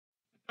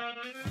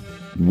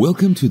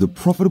Welcome to the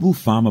Profitable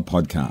Farmer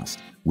Podcast,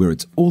 where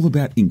it's all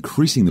about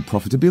increasing the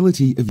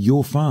profitability of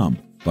your farm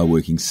by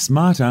working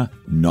smarter,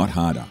 not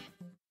harder.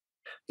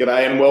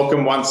 G'day and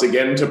welcome once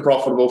again to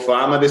Profitable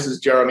Farmer. This is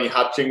Jeremy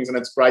Hutchings, and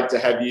it's great to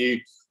have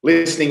you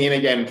listening in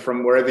again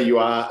from wherever you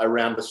are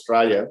around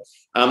Australia.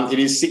 It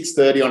is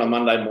 6:30 on a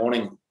Monday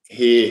morning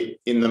here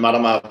in the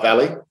Marama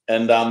Valley,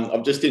 and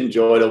I've just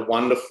enjoyed a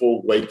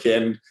wonderful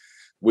weekend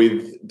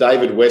with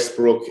David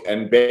Westbrook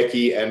and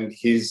Becky and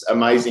his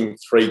amazing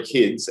 3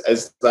 kids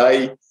as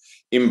they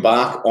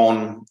embark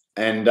on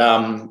and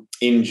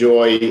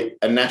enjoy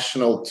a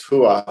national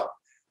tour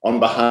on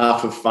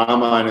behalf of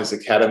Farm Owners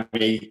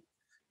Academy,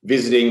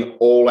 visiting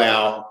all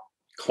our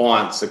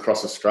clients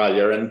across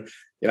Australia. And,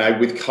 you know,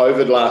 with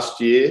COVID last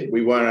year,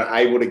 we weren't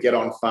able to get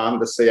on farm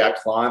to see our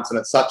clients, and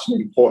it's such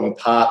an important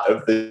part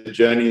of the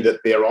journey that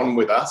they're on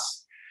with us.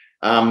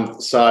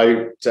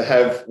 So to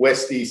have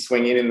Westy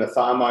swing in the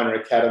Farm Owner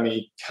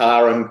Academy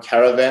car and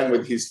caravan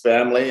with his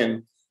family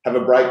and have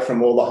a break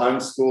from all the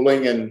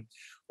homeschooling and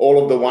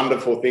all of the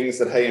wonderful things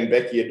that he and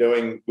Becky are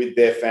doing with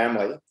their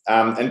family,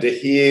 and to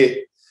hear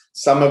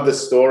some of the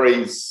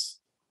stories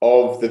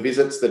of the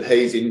visits that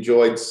he's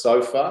enjoyed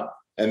so far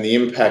and the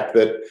impact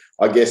that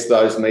I guess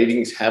those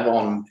meetings have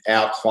on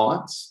our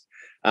clients,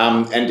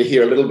 and to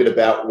hear a little bit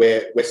about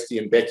where Westy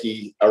and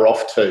Becky are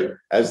off to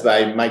as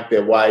they make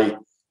their way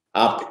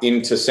up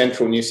into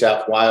central New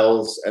South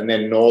Wales and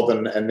then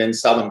northern and then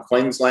southern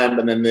Queensland,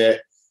 and then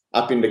they're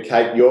up into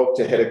Cape York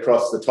to head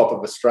across the top of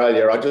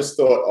Australia. I just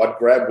thought I'd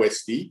grab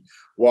Westy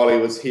while he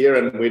was here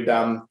and we'd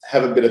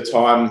have a bit of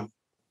time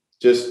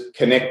just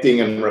connecting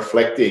and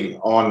reflecting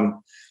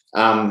on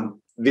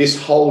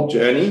this whole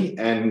journey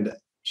and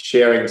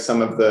sharing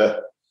some of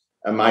the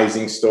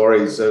amazing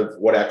stories of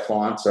what our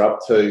clients are up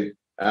to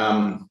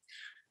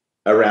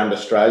around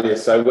Australia.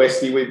 So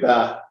Westy, with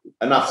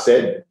enough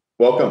said,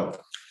 welcome.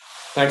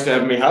 Thanks for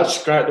having me,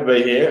 Hutch. Great to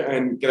be here,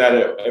 and g'day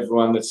to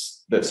everyone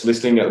that's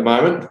listening at the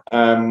moment.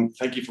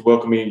 Thank you for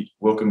welcoming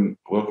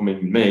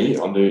me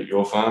onto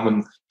your farm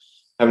and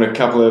having a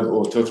couple of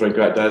or 2 or 3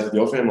 great days with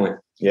your family.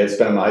 Yeah, it's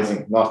been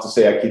amazing. Nice to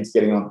see our kids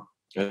getting on.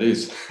 It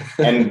is.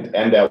 and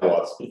our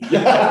wives.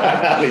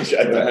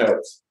 That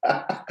helps.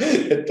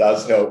 It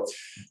does help.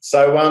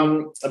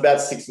 So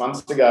about 6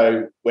 months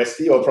ago,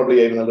 Westy, or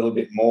probably even a little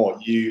bit more,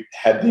 you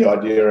had the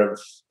idea of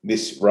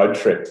this road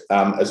trip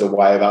as a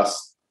way of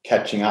us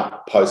catching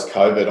up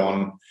post-COVID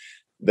on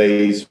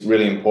these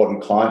really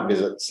important client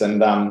visits.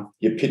 And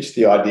you pitched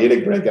the idea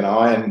to Greg and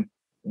I, and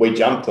we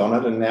jumped on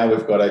it, and now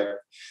we've got a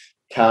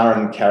car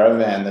and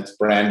caravan that's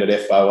branded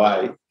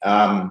FOA.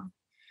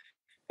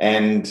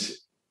 And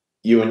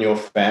you and your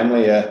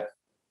family are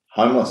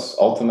homeless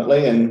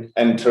ultimately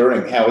and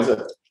touring. How is it?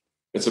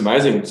 It's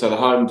amazing. So the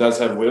home does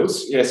have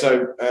wheels. Yeah,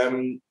 so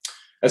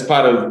as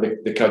part of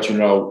the coaching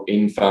role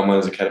in Farm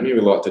Owners Academy,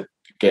 we like to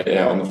get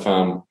out on the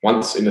farm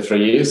once in the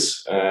 3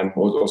 years,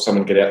 or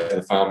someone get out to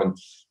the farm and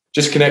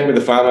just connect with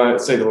the farmer,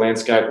 see the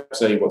landscape,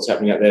 see what's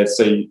happening out there,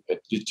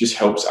 it just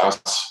helps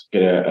us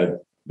get a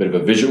bit of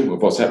a visual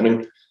of what's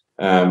happening.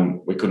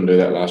 We couldn't do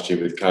that last year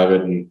with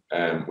COVID,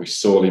 and we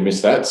sorely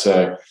missed that.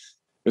 So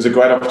it was a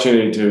great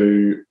opportunity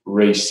to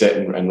reset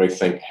and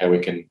rethink how we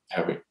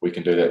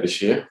can do that this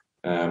year.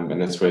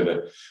 And that's where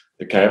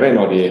the caravan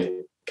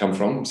idea come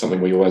from, something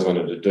we always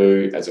wanted to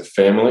do as a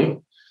family.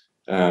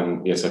 So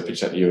I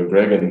pitched that to you and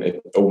Greg, and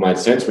it all made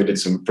sense. We did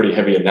some pretty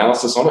heavy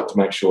analysis on it to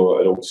make sure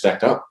it all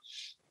stacked up.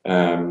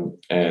 And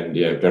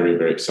yeah, very,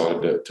 very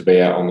excited to be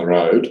out on the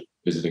road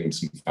visiting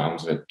some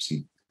farms. We've had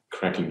some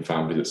cracking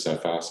farm visits so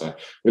far. So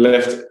we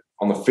left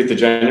on the 5th of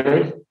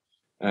January.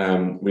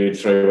 We had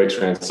 3 weeks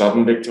around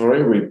southern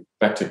Victoria. We're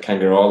back to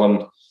Kangaroo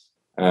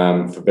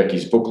Island for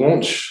Becky's book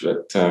launch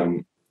that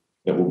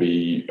will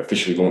be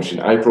officially launched in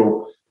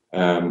April. We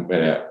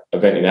had an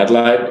event in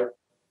Adelaide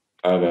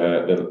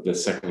over the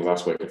second to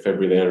last week of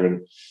February there,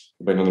 and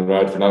we've been on the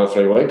road for another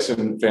 3 weeks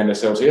and found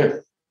ourselves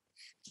here.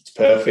 It's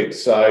perfect.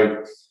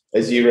 So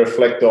as you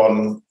reflect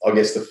on, I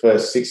guess, the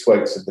first 6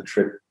 weeks of the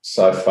trip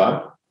so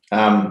far,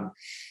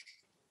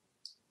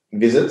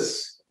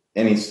 visits,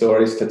 any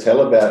stories to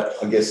tell about,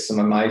 I guess, some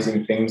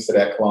amazing things that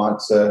our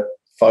clients are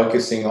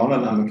focusing on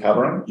and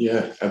uncovering?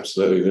 Yeah,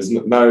 absolutely. There's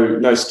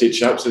no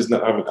stitch ups. I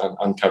haven't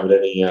uncovered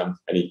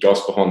any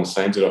goss behind the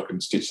scenes that I can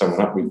stitch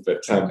someone up with.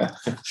 But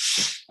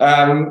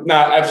no,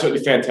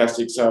 absolutely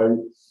fantastic.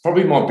 So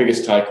probably my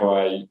biggest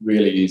takeaway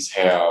really is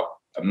how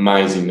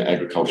amazing the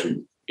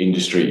agricultural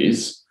industry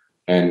is,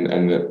 and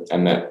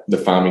that the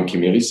farming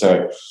community.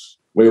 So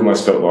we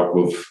almost felt like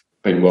we've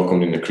been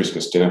welcomed in the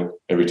Christmas dinner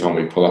every time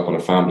we pull up on a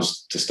farm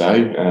to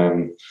stay.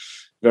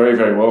 Very,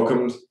 very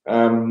welcomed.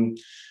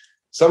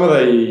 Some of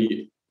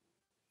the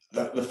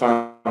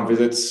farm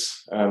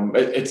visits,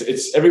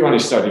 it's everyone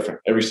is so different.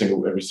 Every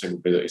single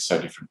visit is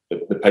so different.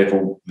 The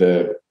people,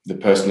 the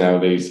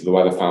personalities, the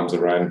way the farms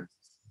are run.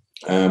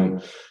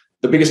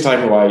 The biggest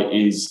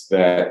takeaway is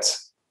that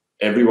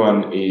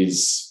everyone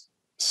is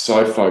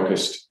so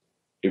focused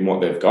in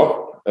what they've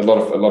got. A lot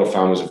of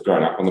farmers have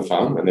grown up on the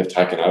farm and they've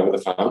taken over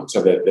the farm,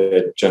 so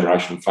they're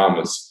generational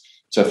farmers.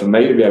 So for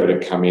me to be able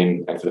to come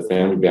in and for the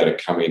family to be able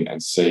to come in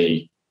and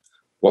see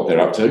what they're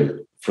up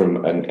to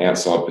from an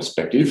outside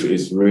perspective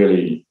is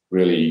really,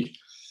 really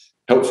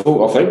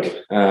helpful, I think.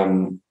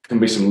 Can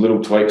be some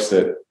little tweaks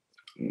that,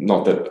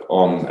 not that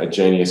I'm a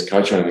genius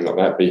coach or anything like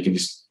that, but you can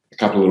just, a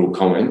couple of little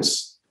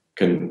comments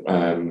can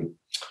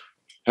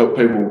help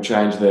people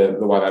change the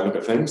way they look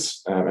at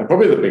things. And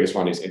probably the biggest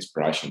one is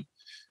inspiration.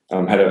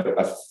 Had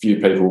a few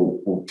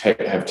people will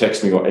have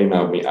texted me or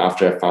emailed me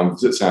after our farm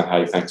visit saying,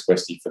 hey, thanks,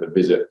 Westy, for the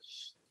visit.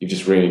 You've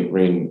just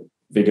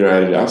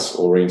reinvigorated us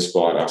or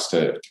re-inspired us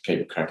to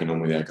keep cracking on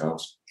with our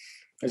goals.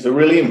 There's a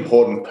really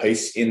important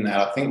piece in that.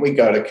 I think we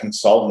go to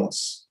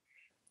consultants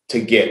to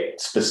get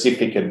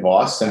specific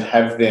advice and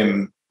have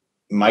them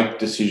make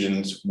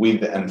decisions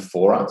with and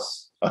for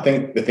us. I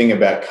think the thing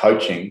about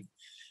coaching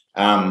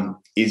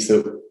is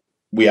that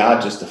we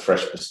are just a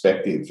fresh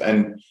perspective.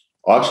 And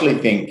I actually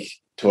think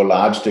to a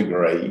large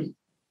degree,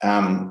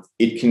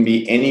 it can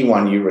be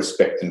anyone you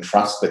respect and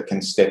trust that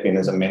can step in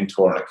as a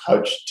mentor and a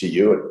coach to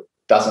you. It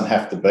doesn't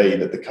have to be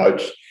that the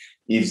coach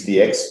is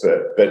the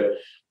expert, but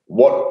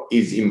what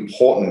is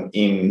important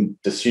in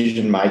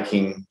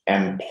decision-making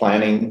and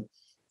planning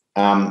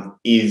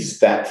is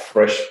that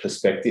fresh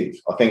perspective.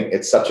 I think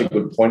it's such a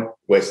good point,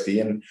 Westy,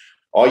 and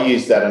I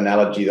use that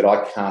analogy that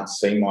I can't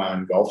see my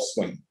own golf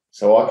swing.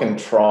 So I can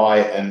try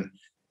and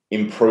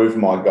improve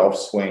my golf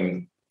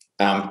swing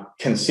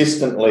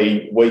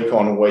consistently week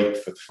on week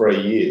for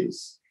 3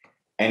 years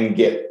and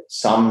get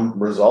some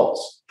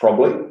results,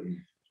 probably.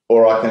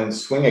 Or I can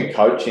swing a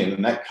coach in,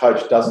 and that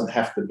coach doesn't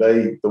have to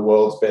be the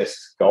world's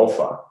best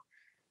golfer.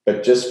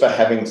 But just for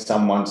having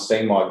someone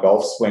see my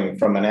golf swing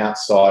from an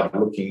outside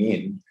looking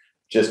in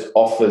just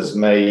offers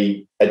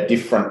me a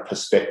different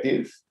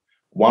perspective,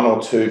 one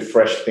or two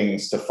fresh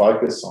things to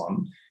focus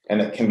on.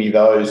 And it can be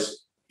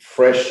those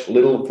fresh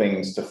little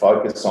things to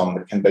focus on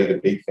that can be the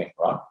big thing,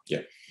 right?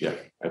 Yeah,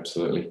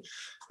 absolutely.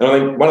 And I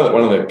think one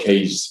of the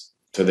keys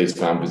to these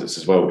farm visits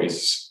as well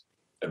is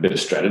a bit of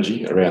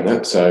strategy around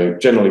that. So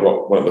generally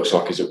what it looks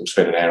like is that we'll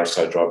spend an hour or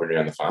so driving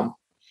around the farm.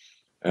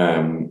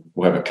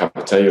 We'll have a cup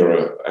of tea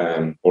or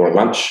a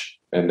lunch,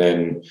 and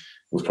then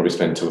we'll probably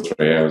spend 2 or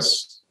 3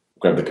 hours,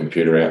 grab the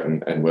computer out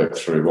and work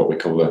through what we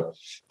call the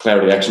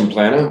Clarity Action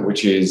Planner,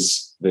 which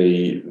is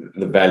the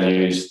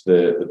values,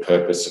 the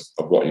purpose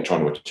of what you're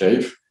trying to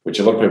achieve, which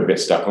a lot of people get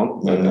stuck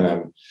on.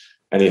 Mm-hmm.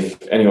 And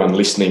if anyone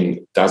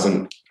listening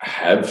doesn't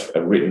have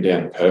a written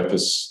down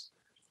purpose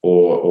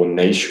or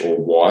niche or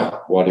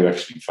why do you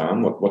actually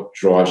farm? What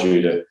drives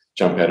you to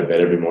jump out of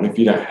bed every morning? If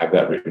you don't have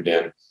that written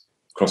down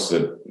across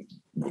the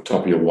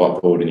top of your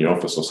whiteboard in your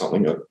office or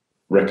something, I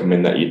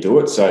recommend that you do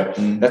it. So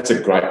that's a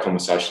great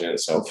conversation in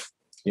itself.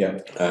 Yeah.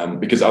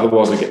 Because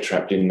otherwise we get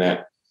trapped in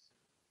that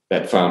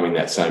farming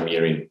that same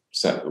year.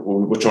 So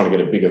we're trying to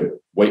get a bigger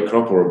wheat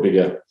crop or a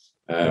bigger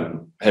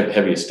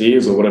heavier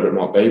steers or whatever it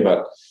might be,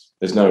 but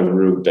there's no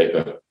real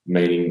deeper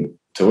meaning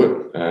to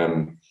it.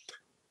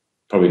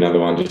 Probably another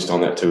one just on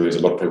that too is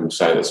a lot of people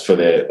say that's for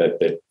their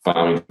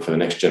farming for the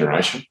next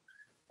generation,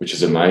 which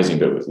is amazing.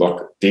 But like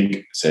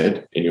Dig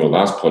said in your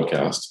last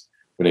podcast,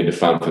 we need to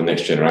farm for the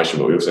next generation,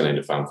 but we also need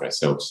to farm for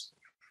ourselves.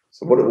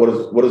 So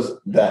what does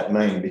that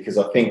mean? Because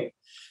I think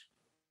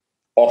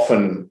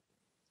often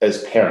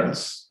as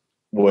parents,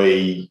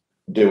 we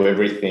do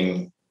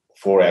everything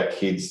for our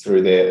kids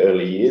through their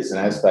early years, and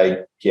as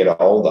they get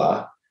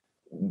older,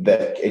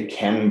 that it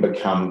can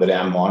become that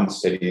our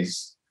mindset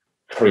is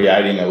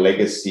creating a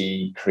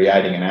legacy,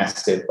 creating an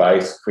asset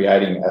base,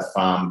 creating a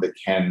farm that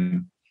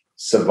can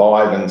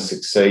survive and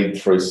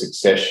succeed through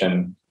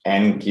succession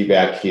and give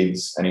our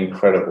kids an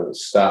incredible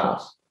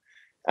start.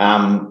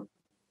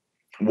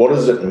 What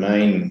does it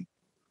mean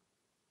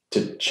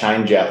to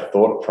change our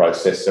thought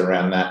process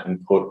around that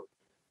and put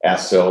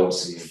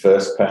ourselves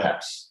first,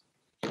 perhaps?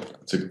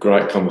 It's a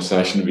great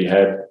conversation to be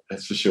had,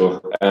 that's for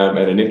sure, and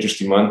an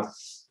interesting one.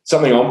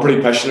 Something I'm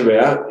pretty passionate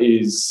about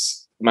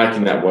is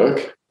making that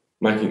work,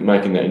 making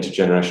that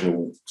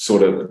intergenerational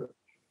sort of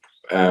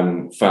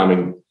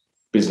farming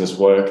business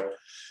work.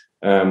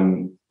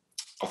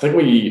 I think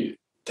we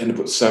tend to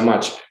put so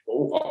much.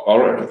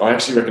 I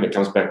actually reckon it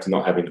comes back to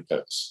not having a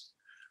purpose.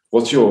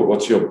 What's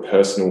your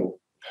personal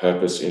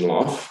purpose in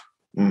life,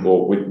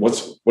 or what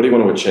do you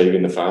want to achieve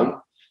in the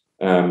farm?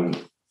 And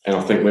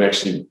I think we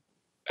actually,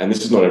 and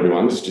this is not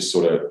everyone, this is just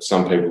sort of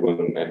some people,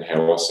 and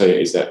how I see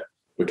it is that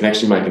we can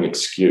actually make an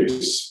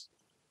excuse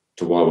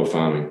to why we're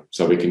farming.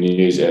 So we can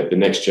use the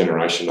next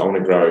generation. I want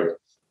to grow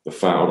the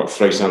farm. I've got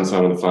 3 sons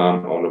farming the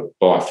farm. I want to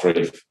buy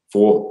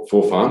 4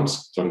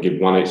 farms, so I can give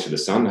 1 each to the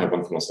son, have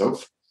 1 for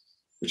myself,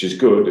 which is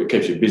good. It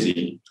keeps you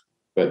busy,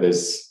 but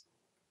there's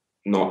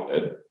not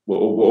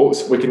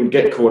we can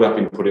get caught up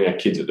in putting our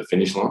kids at the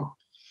finish line.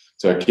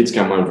 So our kids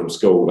come home from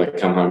school, they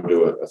come home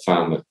to a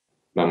farm that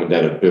mum and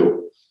dad have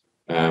built,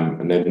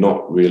 and they're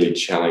not really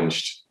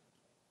challenged,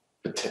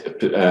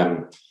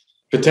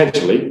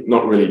 potentially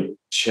not really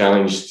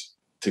challenged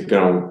to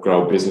go and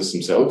grow a business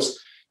themselves.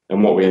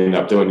 And what we end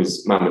up doing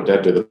is mum and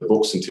dad do the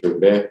books until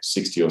they're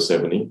 60 or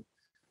 70.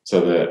 So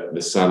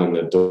the son and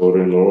the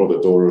daughter-in-law, or the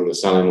daughter and the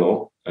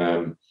son-in-law,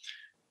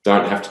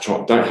 don't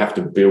have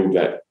to build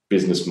that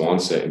business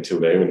mindset until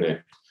they're in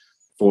their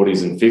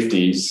 40s and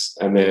 50s,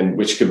 and then,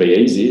 which can be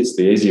easy. It's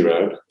the easy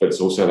road, but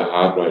it's also the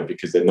hard road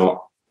because they're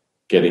not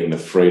getting the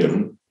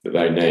freedom that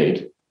they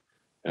need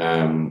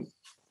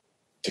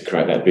to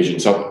create that vision.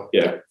 So,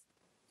 yeah.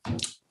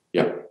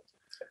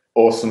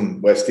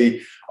 Awesome,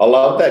 Westy. I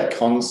love that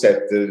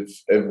concept of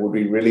would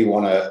we really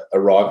want to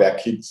arrive our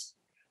kids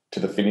to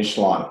the finish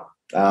line?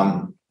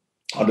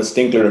 I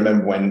distinctly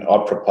remember when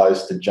I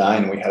proposed to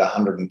Jane, we had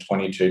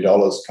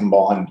 $122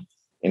 combined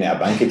in our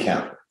bank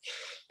account.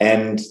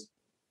 And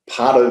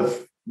part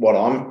of what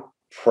I'm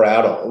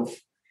proud of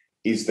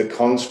is the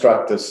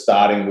construct of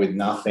starting with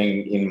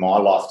nothing in my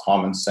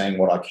lifetime and seeing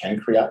what I can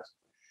create.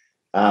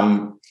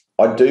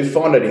 I do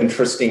find it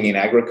interesting in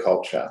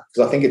agriculture,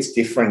 because I think it's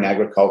different in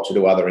agriculture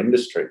to other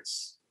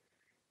industries,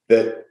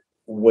 that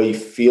we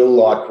feel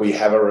like we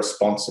have a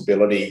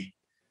responsibility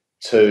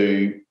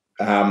to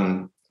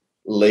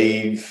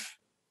leave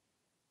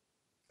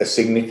a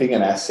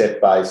significant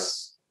asset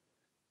base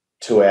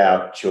to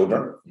our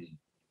children.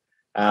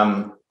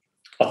 I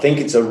think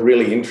it's a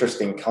really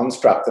interesting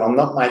construct, and I'm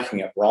not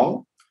making it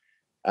wrong,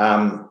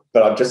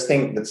 but I just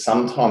think that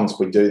sometimes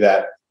we do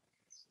that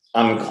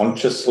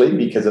unconsciously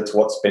because it's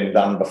what's been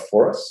done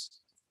before us,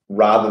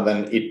 rather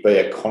than it be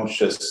a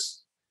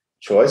conscious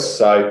choice.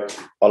 So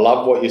I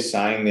love what you're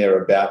saying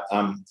there about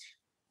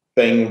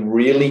being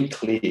really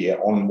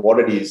clear on what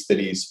it is that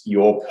is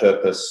your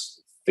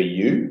purpose for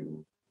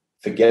you.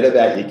 Forget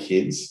about your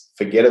kids,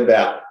 forget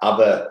about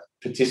other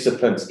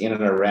participants in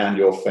and around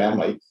your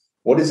family.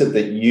 What is it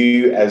that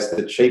you, as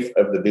the chief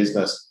of the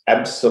business,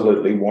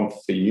 absolutely want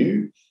for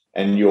you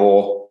and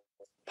your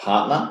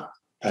partner,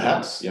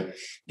 perhaps? Yep.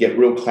 Get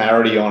real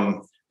clarity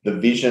on the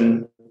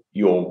vision,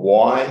 your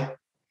why,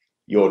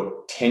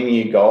 your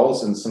 10-year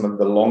goals, and some of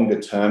the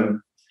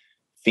longer-term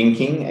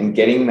thinking, and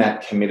getting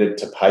that committed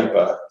to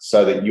paper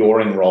so that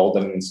you're enrolled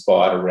and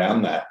inspired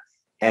around that.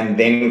 And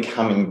then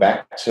coming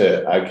back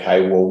to,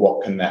 okay, well,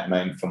 what can that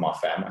mean for my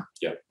family?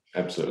 Yeah,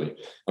 absolutely.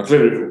 I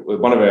clearly,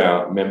 one of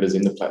our members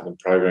in the Platinum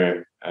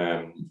program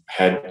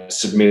had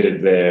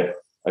submitted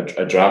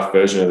a draft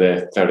version of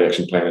their Clarity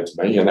Action Planner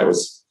to me, and that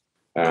was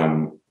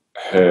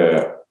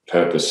her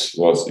purpose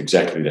was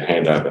exactly to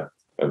hand over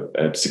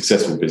a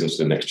successful business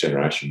to the next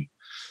generation.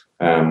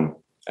 And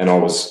I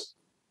was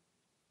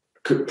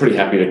pretty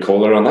happy to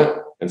call her on that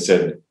and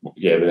said,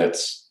 yeah, but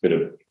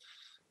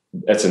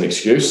that's an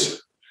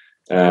excuse.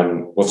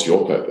 What's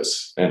your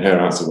purpose? And her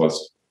answer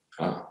was,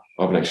 I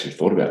haven't actually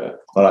thought about that.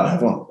 I don't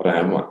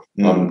have one.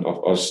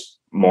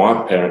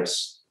 My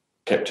parents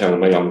kept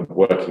telling me I'm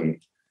working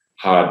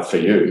hard for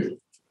you.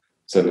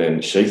 So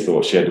then she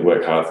thought she had to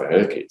work hard for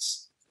her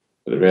kids.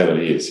 But the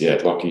reality is, yeah,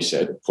 like you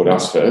said, put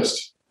us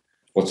first.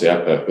 What's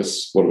our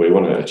purpose? What do we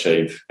want to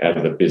achieve out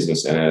of the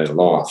business and out of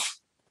life?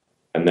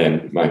 And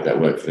then make that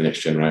work for the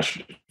next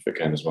generation if it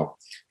can as well.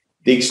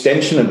 The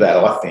extension of that,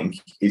 I think,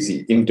 is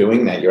in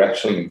doing that, you're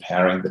actually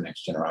empowering the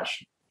next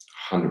generation.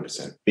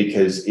 100%.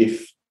 Because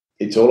if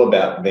it's all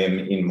about them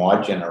in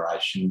my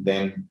generation,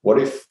 then what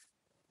if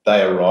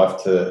they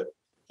arrive to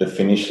the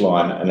finish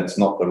line and it's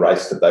not the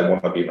race that they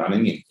want to be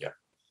running in? Yeah.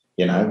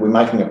 You know, we're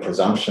making a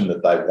presumption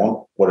that they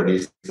want what it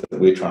is that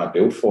we're trying to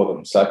build for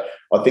them. So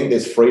I think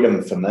there's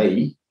freedom for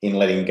me in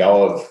letting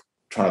go of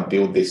trying to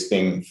build this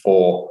thing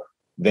for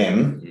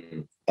them.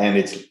 Mm-hmm. And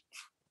it's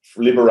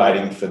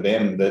liberating for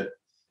them that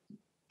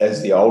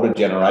as the older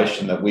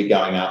generation that we're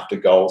going after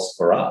goals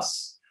for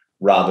us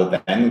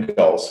rather than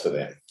goals for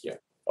them. Yeah.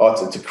 Oh,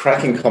 it's a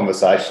cracking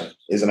conversation,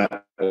 isn't it?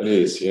 It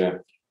is, yeah.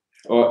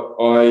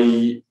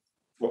 A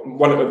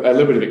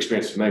little bit of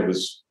experience for me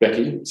was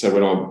Becky. So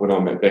when I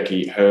met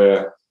Becky,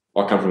 I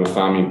come from a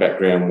farming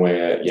background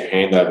where you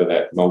hand over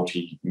that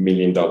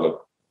multi-million-dollar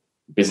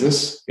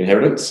business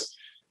inheritance.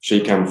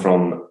 She come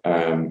from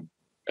a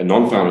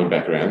non-farming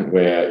background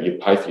where you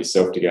pay for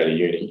yourself to go to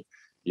uni.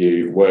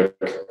 You work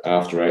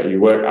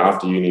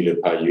after uni to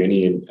pay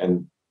uni,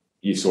 and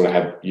you sort of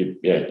have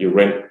you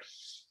rent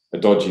a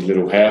dodgy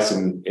little house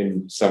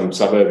in some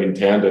suburb in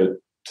town to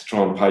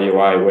try and pay your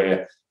way.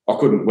 Where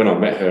when I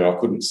met her, I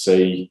couldn't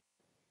see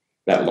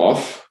that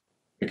life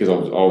because I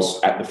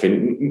was at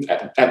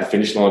the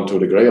finish line to a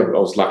degree. I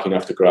was lucky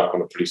enough to grow up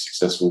on a pretty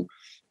successful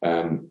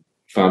farm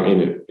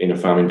in a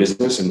farming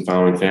business and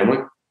farming family.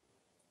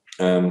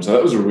 So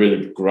that was a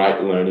really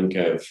great learning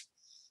curve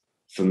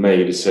for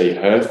me to see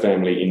her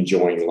family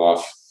enjoying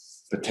life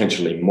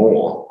potentially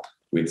more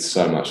with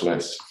so much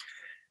less.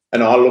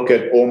 And I look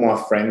at all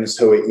my friends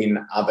who are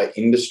in other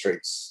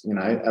industries. You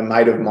know, a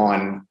mate of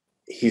mine,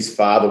 his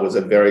father was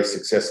a very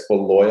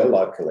successful lawyer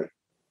locally.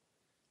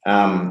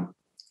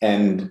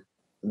 And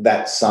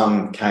that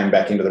son came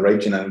back into the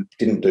region and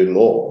didn't do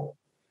law,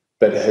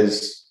 but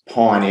has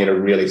pioneered a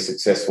really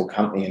successful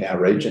company in our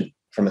region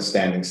from a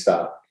standing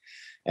start.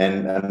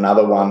 And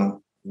another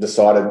one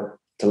decided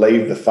to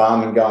leave the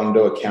farm and go and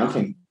do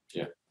accounting.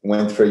 Yeah.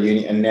 Went through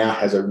uni and now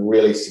has a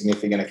really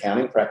significant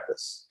accounting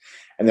practice.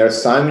 And there are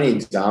so many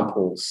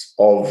examples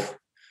of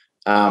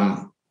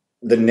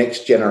the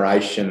next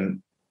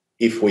generation,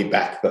 if we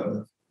back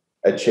them,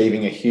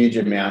 achieving a huge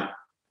amount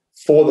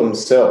for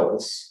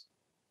themselves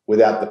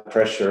without the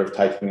pressure of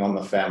taking on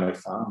the family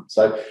farm.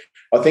 So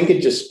I think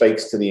it just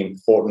speaks to the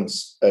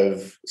importance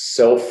of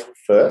self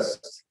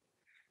first,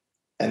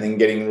 and then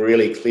getting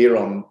really clear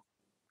on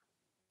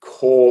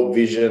core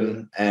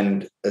vision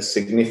and a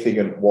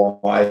significant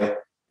why,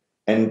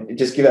 and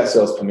just give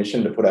ourselves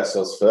permission to put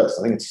ourselves first.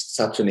 I think it's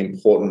such an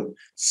important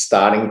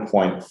starting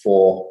point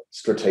for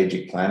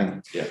strategic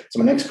planning. Yeah. So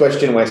my next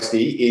question,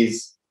 Westy,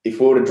 is if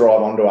we were to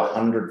drive onto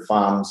 100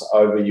 farms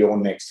over your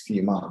next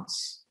few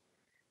months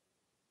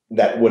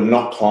that were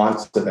not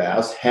clients of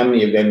ours, how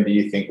many of them do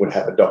you think would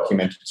have a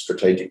documented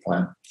strategic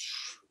plan?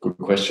 Good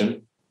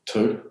question.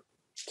 2.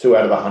 2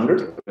 out of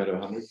 100? Out of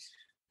 100.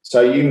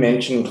 So you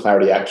mentioned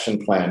Clarity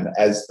Action Plan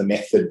as the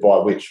method by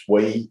which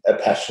we are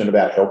passionate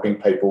about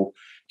helping people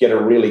get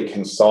a really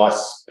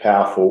concise,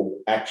 powerful,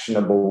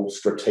 actionable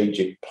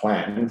strategic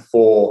plan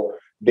for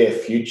their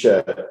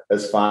future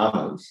as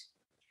farmers.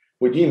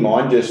 Would you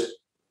mind just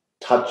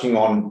touching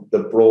on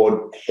the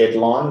broad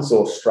headlines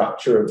or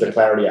structure of the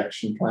Clarity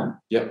Action Plan?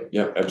 Yep,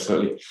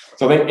 absolutely.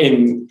 So I think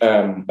in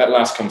that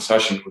last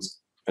conversation was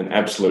an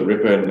absolute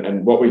ripper,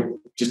 and what we,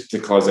 just to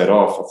close that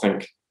off, I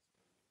think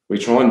we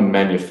try and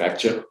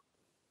manufacture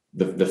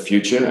the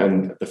future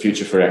and the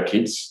future for our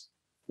kids.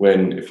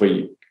 When if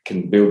we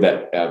can build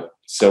that our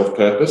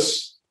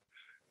self-purpose,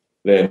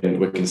 then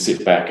we can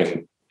sit back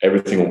and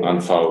everything will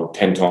unfold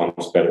 10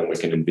 times better than we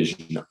can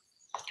envision it.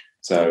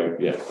 So,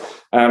 yeah.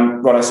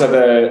 Right, so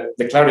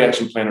the Clarity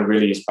Action Planner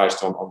really is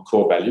based on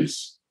core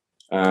values.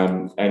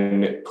 And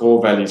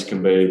core values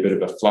can be a bit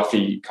of a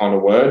fluffy kind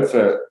of word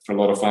for a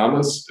lot of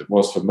farmers. It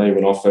was for me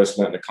when I first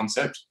learned the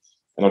concept,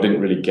 and I didn't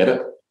really get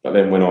it. But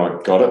then when I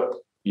got it,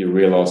 you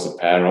realise the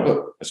power of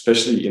it,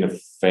 especially in a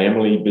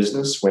family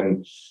business,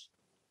 when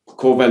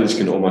core values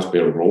can almost be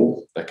a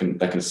rule. They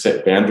can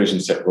set boundaries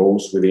and set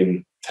rules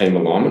within team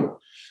alignment.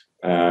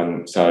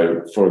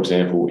 So, for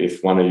example,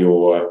 if one of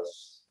your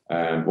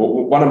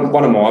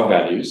one of my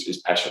values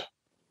is passion,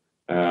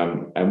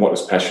 and what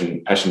does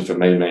passion for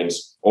me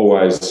means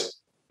always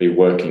be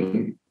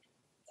working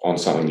on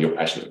something you're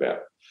passionate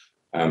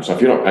about. So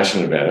if you're not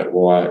passionate about it,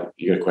 why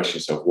you got to question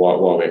yourself? Why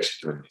are we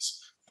actually doing this?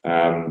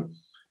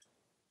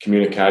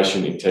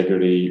 Communication,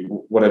 integrity,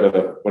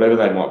 whatever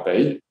they might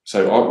be.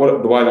 So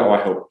the way that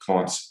I help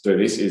clients do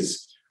this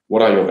is,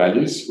 what are your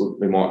values?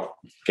 We might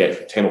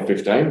get 10 or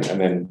 15 and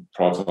then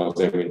prioritise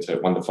them into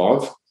 1 to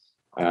 5.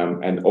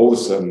 And all of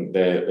a sudden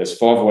there's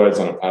 5 words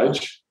on a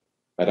page.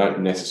 They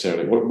don't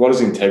necessarily... What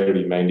does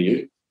integrity mean to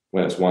you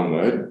when it's 1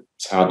 word?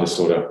 It's hard to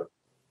sort of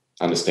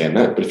understand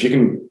that. But if you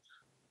can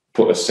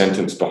put a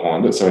sentence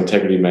behind it, so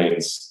integrity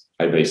means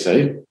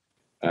ABC,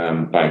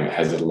 bang, it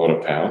has a lot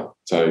of power.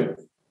 So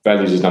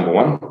values is number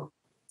 1.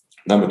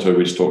 Number 2,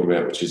 we just talked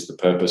about, which is the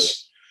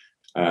purpose.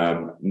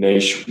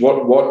 Niche.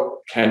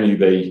 What can you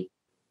be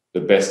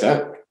the best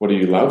at? What do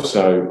you love?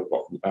 So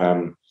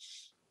one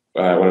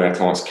of our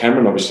clients,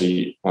 Cameron,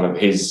 obviously one of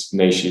his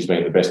niche is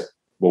being the best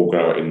wool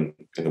grower in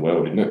the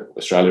world, isn't it?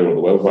 Australia or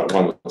the world, 1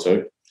 or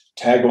 2.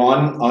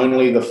 Tagline,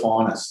 only the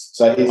finest.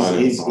 So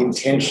his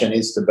intention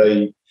is to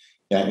be,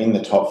 in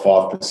the top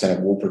 5%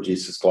 of wool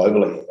producers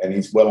globally, and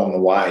he's well on the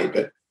way.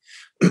 But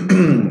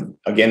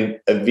again,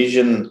 a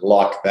vision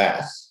like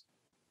that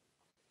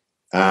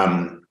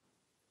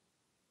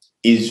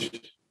is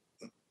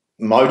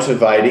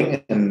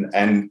motivating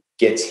and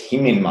gets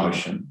him in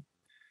motion.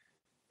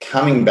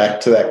 Coming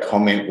back to that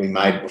comment we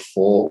made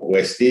before,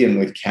 Westy, and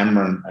with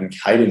Cameron and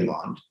Kate in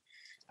mind,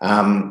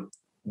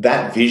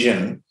 that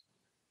vision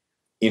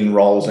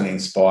enrolls and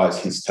inspires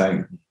his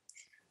team,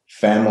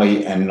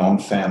 family and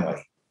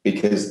non-family,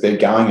 because they're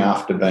going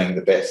after being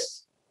the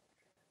best.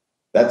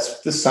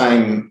 That's the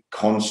same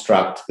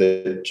construct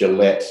that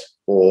Gillette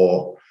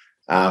or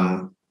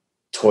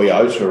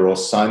Toyota or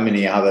so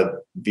many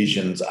other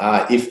visions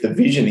are. If the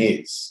vision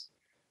is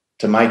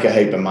to make a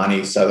heap of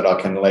money so that I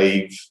can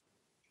leave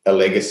a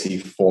legacy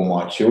for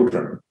my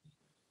children,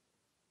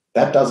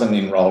 that doesn't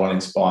enrol and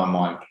inspire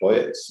my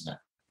employers. No.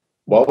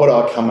 Why would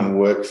I come and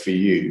work for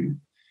you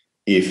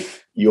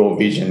if your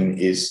vision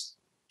is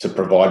to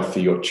provide for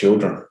your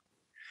children?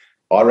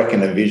 I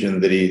reckon a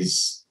vision that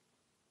is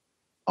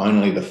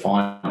only the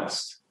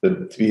finest,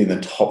 to be in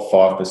the top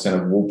 5%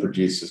 of wool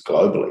producers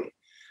globally,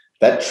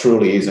 that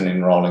truly is an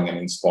enrolling and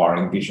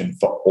inspiring vision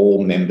for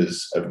all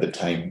members of the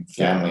team,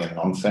 family and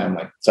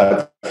non-family.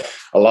 So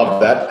I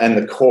love that. And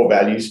the core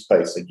values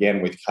piece,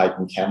 again, with Kate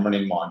and Cameron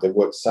in mind, they've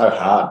worked so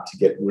hard to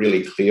get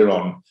really clear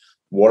on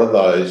what are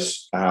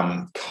those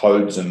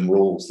codes and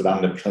rules that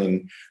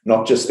underpin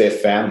not just their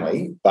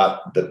family,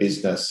 but the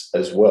business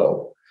as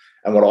well.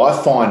 And what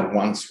I find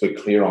once we're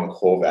clear on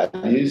core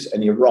values,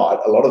 and you're right,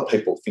 a lot of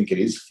people think it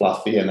is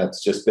fluffy and they're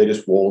just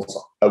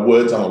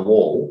words on a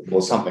wall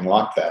or something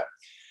like that.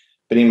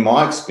 But in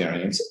my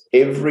experience,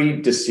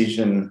 every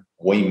decision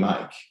we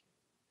make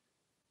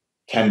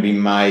can be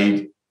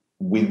made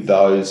with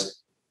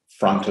those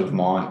front of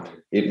mind.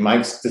 It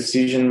makes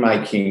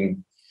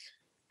decision-making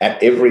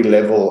at every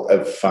level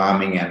of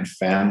farming and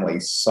family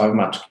so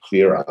much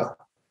clearer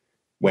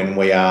when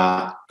we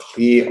are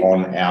clear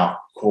on our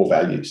core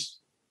values.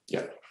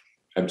 Yeah,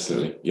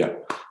 absolutely. Yeah.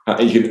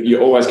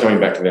 You're always coming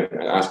back to them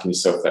and asking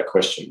yourself that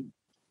question.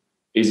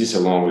 Is this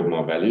aligned with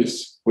my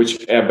values?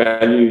 Which our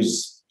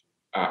values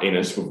are in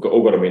us. We've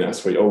all got them in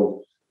us.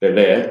 They're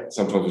there.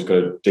 Sometimes we've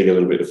got to dig a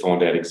little bit to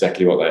find out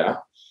exactly what they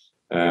are.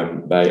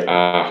 They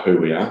are who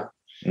we are.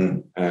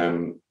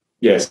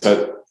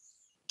 So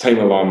team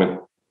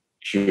alignment,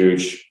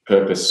 huge.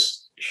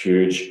 Purpose,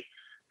 huge.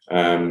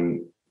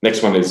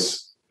 Next one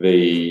is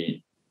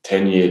the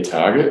 10-year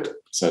target.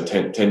 So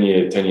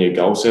 10-year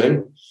goal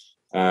setting.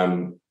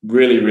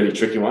 Really, really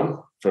tricky one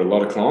for a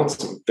lot of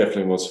clients. It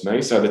definitely was for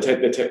me. So the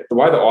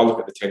way that I look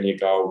at the 10-year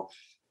goal,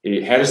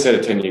 how to set a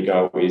 10-year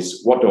goal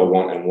is what do I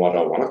want and why do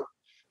I want it.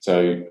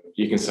 So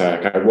you can say,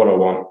 okay, what I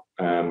want,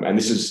 and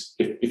this is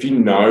if you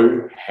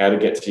know how to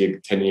get to your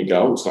 10-year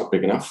goal, it's not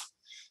big enough.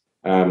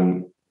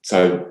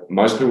 So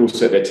most people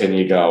set their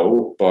 10-year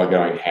goal by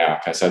going how.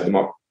 Okay,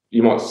 so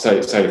you might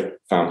say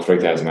farm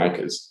 3,000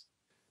 acres.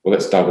 Well,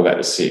 let's double that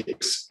to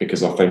 6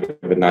 because I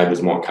think the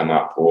neighbours might come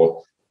up,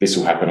 or this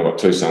will happen. I've got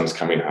 2 sons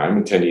coming home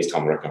in 10 years'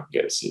 time. I reckon I can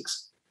get to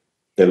 6.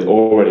 They're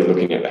already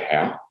looking at the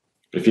how.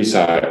 But if you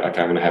say,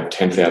 okay, I'm going to have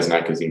 10,000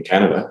 acres in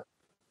Canada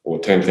or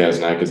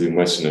 10,000 acres in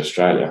Western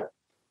Australia,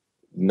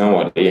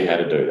 no idea how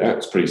to do that.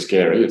 It's pretty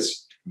scary.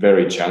 It's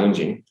very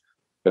challenging.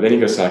 But then you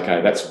got to say,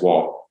 okay, that's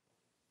what,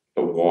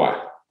 but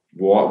why?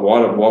 Why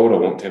would I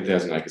want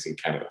 10,000 acres in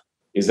Canada?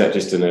 Is that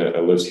just an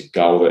elusive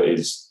goal that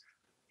is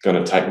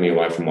going to take me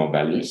away from my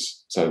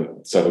values?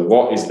 So the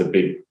what is the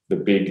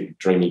big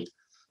dreamy,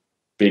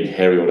 big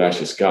hairy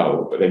audacious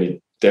goal, but then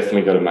you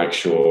definitely got to make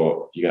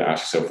sure you got to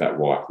ask yourself that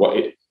why.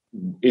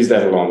 Is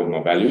that aligned with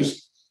my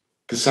values?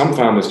 Because some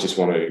farmers just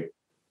want to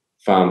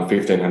farm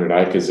 1,500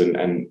 acres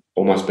and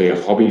almost be a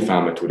hobby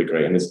farmer to a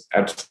degree, and there's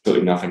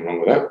absolutely nothing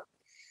wrong with that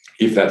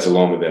if that's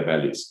aligned with their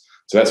values.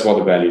 So that's why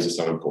the values are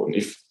so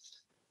important.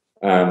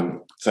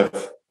 So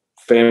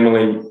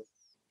family,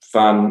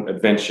 fun,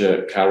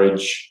 adventure,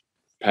 courage,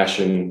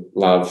 passion,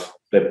 love,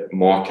 they're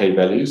my key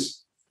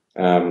values.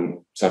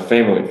 So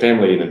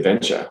family and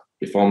adventure,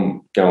 if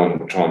I'm going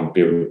to try and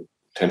build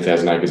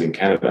 10,000 acres in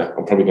Canada,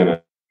 I'm probably going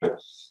to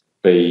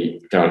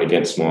be going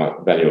against my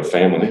value of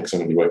family because I'm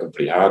going to be working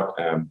pretty hard,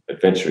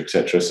 adventure,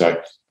 etc. So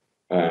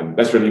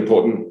that's really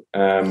important.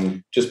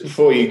 Just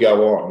before you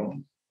go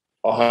on,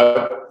 I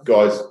hope,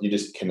 guys, you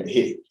just can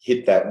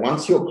hit that.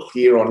 Once you're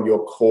clear on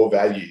your core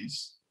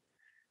values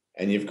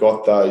and you've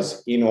got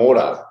those in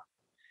order,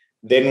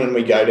 then when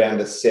we go down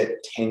to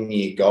set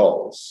 10-year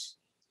goals,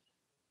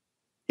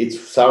 it's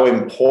so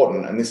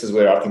important, and this is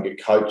where I think a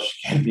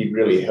coach can be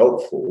really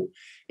helpful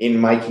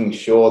in making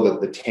sure that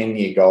the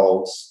 10-year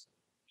goals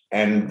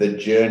and the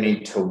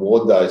journey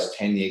toward those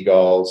 10-year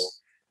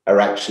goals are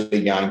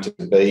actually going to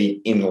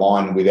be in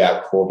line with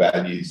our core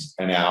values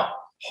and our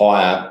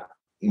higher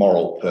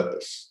moral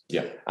purpose.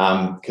 Yeah.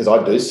 Because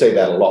I do see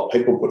that a lot.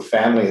 People put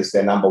family as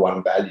their number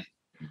one value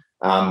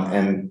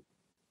and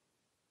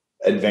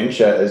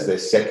adventure as their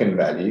second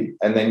value,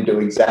 and then do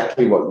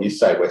exactly what you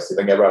say, Westy.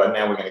 They go, right,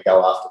 now we're going to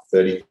go after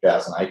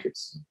 30,000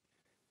 acres.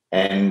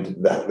 And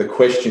the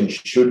question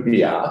should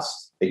be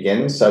asked,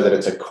 again, so that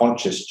it's a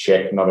conscious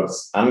check, not an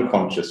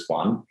unconscious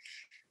one.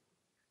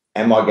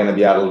 Am I going to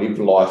be able to live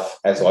life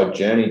as I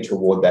journey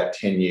toward that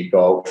 10-year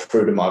goal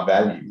true to my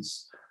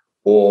values?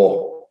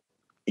 Or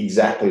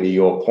exactly to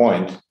your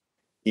point,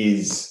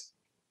 is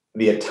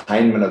the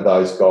attainment of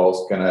those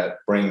goals going to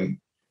bring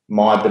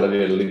my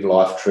ability to live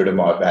life true to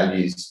my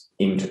values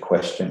into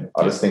question?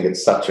 I just think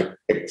it's such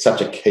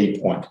a key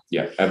point.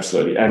 Yeah,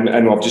 absolutely. And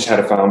I've just had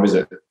a farm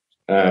visit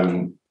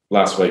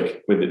last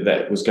week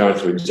that was going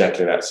through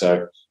exactly that.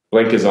 So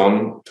blinkers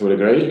on to a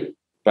degree,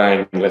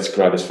 bang, let's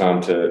grow this farm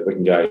we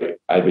can go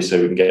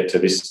ABC, we can get to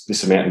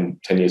this amount in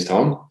 10 years'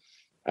 time.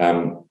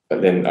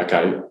 But then,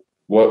 okay,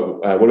 what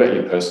about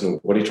your personal?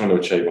 What are you trying to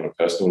achieve on a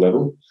personal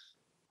level?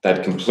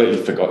 They'd completely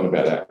forgotten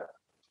about that.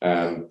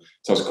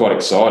 So it's quite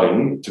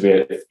exciting to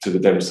be to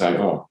them saying,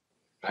 "Oh,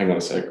 hang on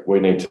a sec, we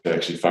need to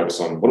actually focus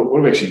on what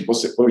are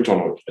we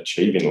trying to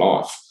achieve in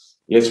life?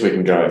 Yes, we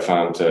can grow a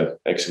farm to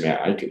X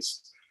amount of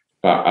acres,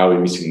 but are we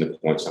missing the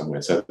point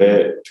somewhere?" So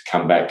they're to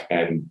come back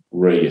and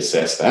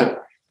reassess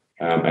that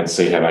and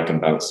see how they can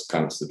balance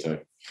the two.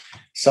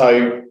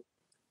 So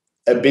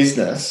a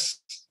business,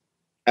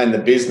 and the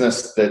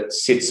business that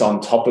sits on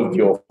top of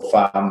your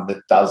farm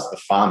that does the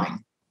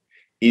farming,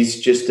 is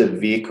just a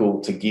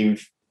vehicle to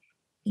give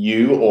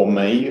you or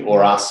me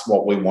or us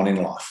what we want in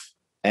life.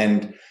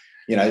 And,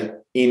 you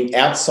know,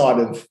 outside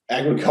of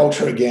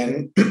agriculture,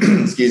 again,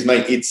 excuse me,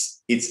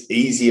 it's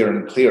easier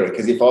and clearer,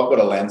 because if I've got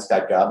a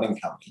landscape gardening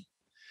company,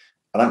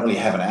 I don't really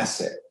have an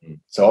asset.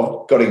 So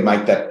I've got to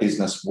make that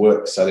business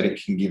work so that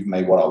it can give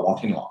me what I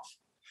want in life.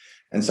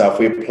 And so if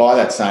we apply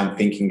that same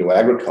thinking to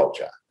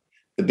agriculture,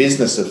 the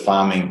business of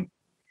farming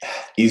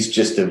is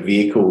just a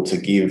vehicle to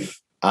give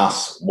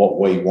us what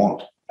we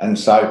want. And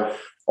so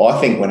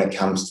I think when it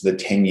comes to the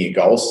 10-year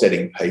goal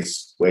setting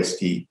piece,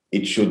 Westy,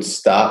 it should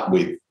start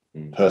with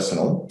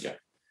personal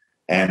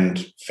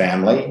and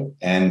family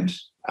and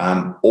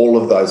all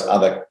of those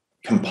other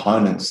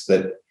components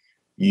that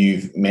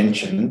you've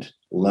mentioned,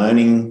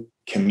 learning,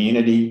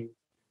 community,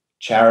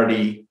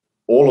 charity,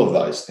 all of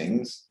those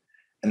things,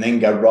 and then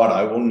go,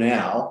 righto, well,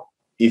 now,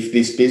 if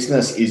this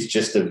business is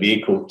just a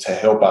vehicle to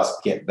help us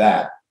get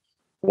that,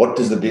 what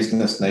does the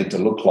business need to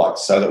look like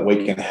so that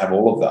we can have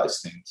all of those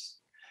things?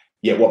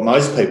 Yet what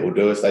most people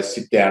do is they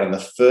sit down and the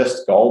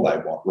first goal they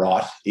want,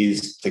 right,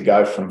 is to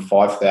go from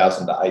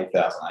 5,000 to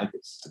 8,000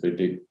 acres. To be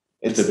big.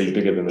 It's to be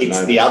bigger than the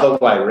It's the other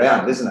way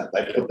around, isn't it?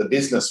 They put the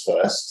business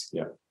first,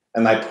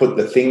 and they put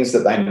the things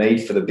that they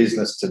need for the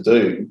business to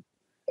do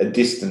a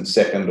distant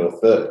second or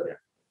third.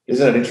 Yeah.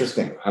 Isn't it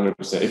interesting?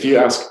 100%. If you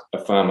ask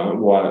a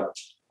farmer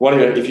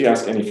if you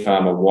ask any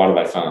farmer why do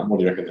they farm, what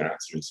do you reckon their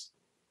answer is?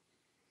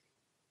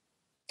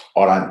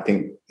 I don't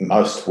think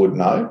most would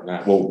know.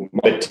 No. Well,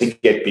 but to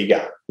get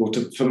bigger. Well,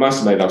 for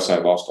most of me, they'll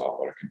say lifestyle,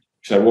 I reckon.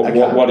 So what do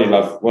you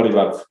love? What do you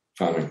love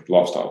farming?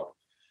 Lifestyle.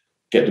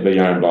 Get to be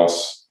your own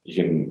boss. You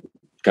can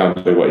go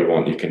and do what you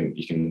want. You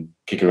can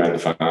kick around the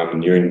farm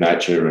and you're in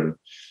nature and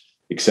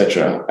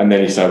etc. And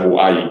then you say, well,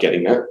 are you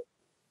getting that?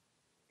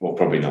 Well,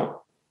 probably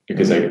not,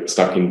 because they're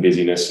stuck in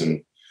busyness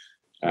and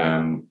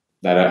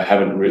they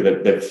haven't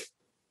really.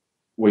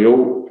 We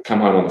all come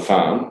home on the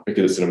farm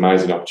because it's an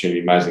amazing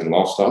opportunity, amazing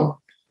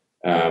lifestyle.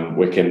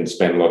 We can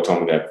spend a lot of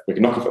time with that. We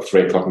can knock off at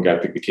 3 o'clock and go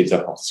pick the kids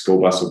up off the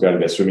school bus or go to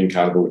their swimming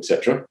carnival,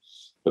 etc.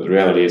 But the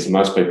reality is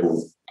most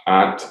people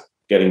aren't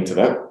getting to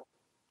that.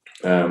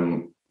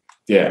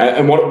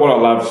 And what I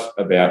love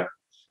about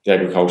the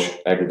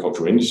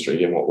agricultural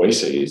industry and what we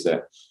see is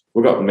that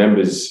we've got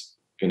members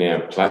in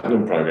our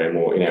platinum program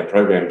or in our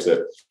programs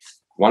that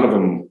one of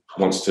them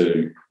wants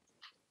to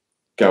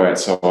go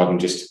outside and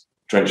just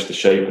drench the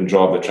sheep and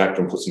drive the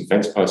tractor and put some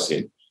fence posts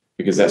in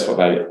because that's what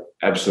they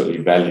absolutely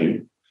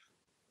value.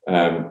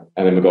 And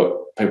then we've got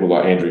people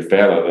like Andrew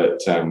Fowler,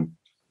 that an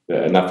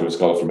Nuffield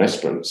scholar from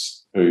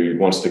Esperance, who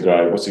wants to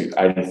grow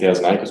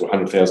 80,000 acres or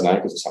 100,000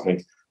 acres or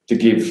something, to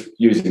give,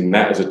 using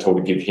that as a tool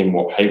to give him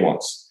what he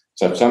wants.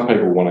 So some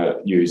people want to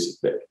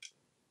use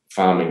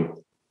farming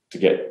to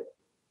get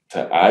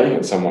to A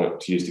and some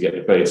want to use to get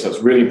to B. So it's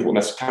really important.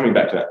 That's coming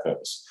back to that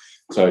purpose.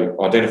 So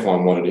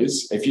identifying what it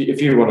is. If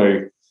you want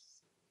to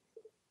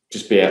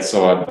just be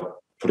outside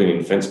putting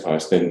in fence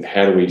posts, then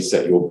how do we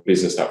set your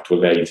business up to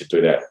allow you to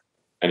do that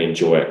and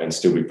enjoy it and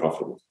still be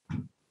profitable?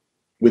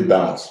 With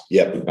balance.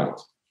 Yep. With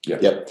balance.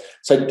 Yep. Yep.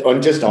 So on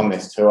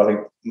this too, I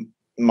think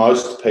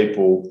most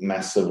people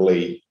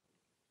massively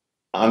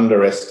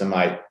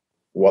underestimate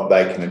what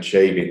they can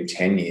achieve in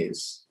 10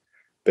 years,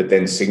 but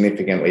then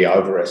significantly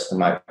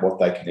overestimate what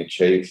they can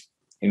achieve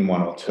in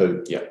 1 or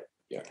 2. Yeah.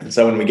 Yeah. And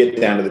so when we get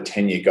down to the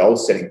 10-year goal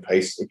setting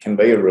piece, it can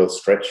be a real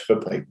stretch for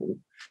people.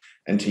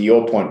 And to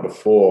your point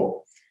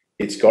before,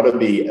 it's got to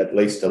be at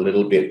least a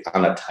little bit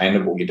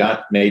unattainable. You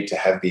don't need to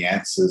have the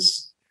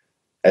answers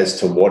as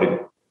to what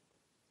it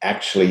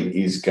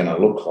actually is going to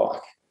look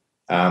like.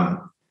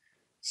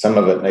 Some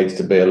of it needs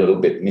to be a little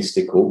bit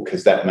mystical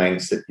because that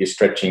means that you're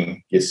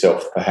stretching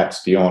yourself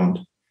perhaps beyond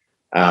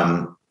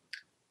an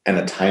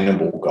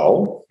attainable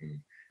goal.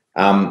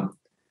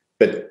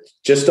 But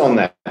just on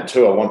that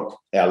too, I want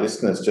our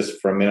listeners just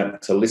for a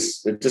minute to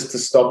listen, just to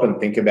stop and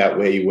think about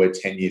where you were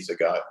 10 years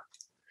ago.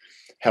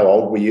 How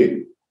old were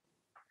you?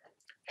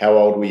 How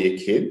old were your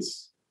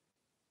kids?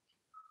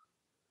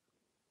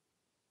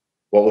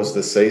 What was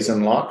the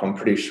season like? I'm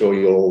pretty sure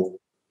you'll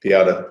be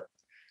able to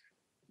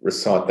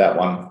recite that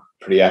one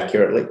pretty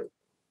accurately.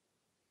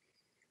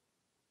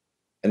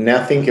 And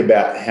now think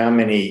about how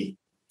many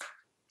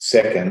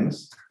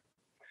seconds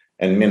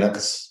and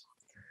minutes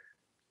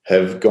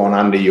have gone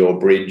under your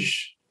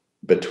bridge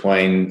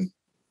between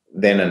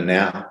then and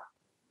now.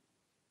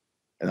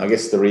 And I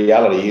guess the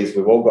reality is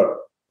we've all got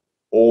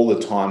all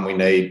the time we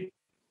need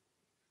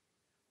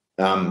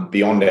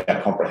beyond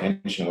our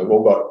comprehension. We've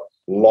all got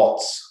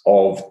lots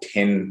of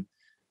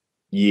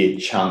 10-year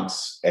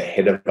chunks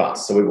ahead of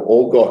us. So we've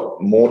all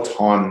got more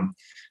time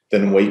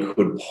than we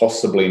could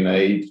possibly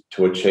need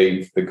to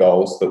achieve the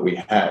goals that we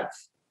have.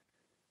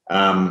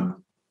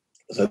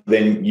 So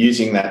then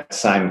using that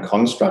same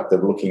construct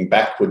of looking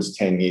backwards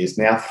 10 years,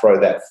 now throw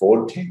that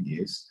forward 10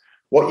 years.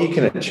 What you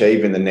can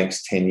achieve in the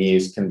next 10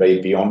 years can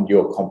be beyond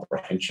your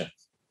comprehension.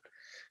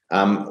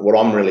 What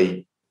I'm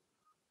really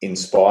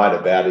inspired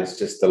about is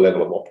just the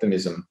level of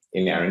optimism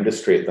in our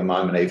industry at the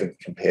moment, even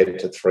compared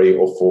to 3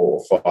 or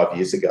 4 or 5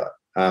 years ago.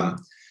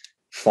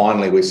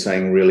 Finally, we're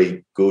seeing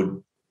really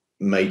good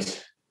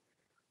meat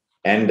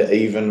and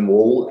even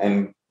wool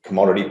and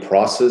commodity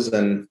prices,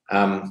 and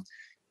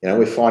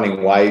we're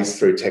finding ways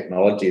through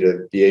technology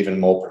to be even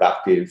more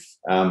productive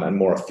and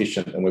more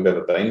efficient than we've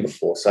ever been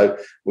before. So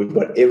we've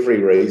got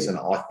every reason,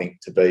 I think,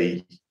 to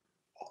be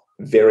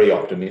very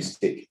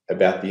optimistic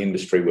about the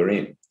industry we're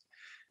in.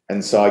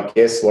 And so I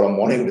guess what I'm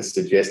wanting to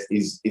suggest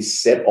is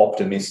set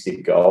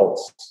optimistic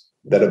goals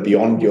that are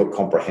beyond your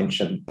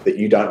comprehension, that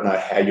you don't know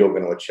how you're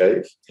going to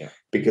achieve,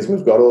 because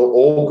we've got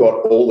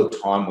all the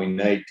time we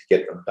need to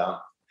get them done.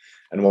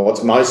 And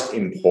what's most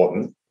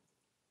important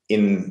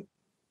in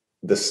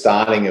the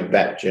starting of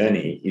that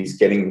journey is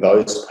getting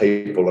those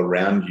people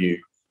around you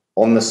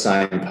on the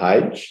same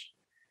page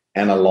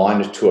and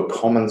aligned to a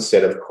common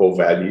set of core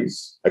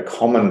values, a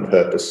common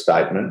purpose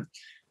statement,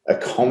 a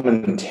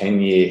common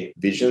 10-year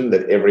vision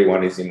that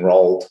everyone is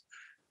enrolled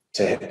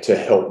to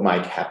help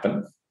make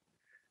happen.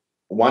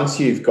 Once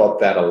you've got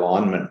that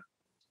alignment,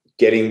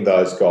 getting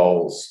those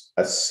goals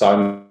are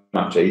so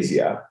much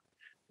easier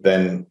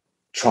than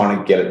trying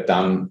to get it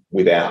done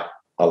without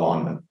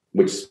alignment,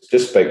 which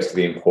just speaks to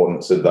the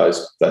importance of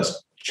those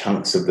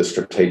chunks of the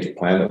strategic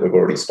plan that we've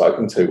already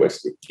spoken to,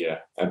 Westy. Yeah,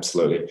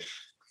 absolutely.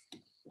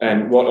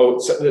 And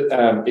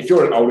if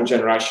you're an older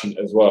generation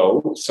as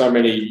well, so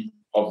many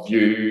of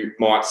you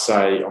might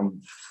say,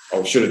 I'm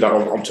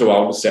too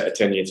old to set a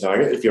 10-year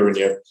target. If you're in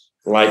your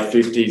late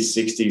 50s,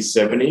 60s,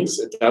 70s,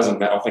 it doesn't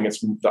matter. I think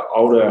it's the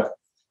older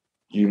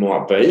you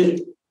might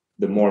be,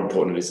 the more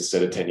important it is to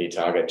set a 10-year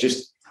target.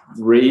 Just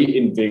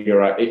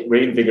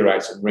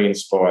reinvigorates and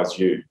re-inspires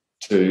you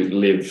to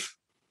live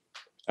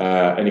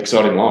an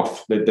exciting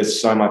life.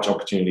 There's so much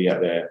opportunity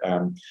out there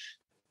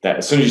that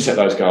as soon as you set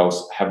those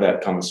goals, have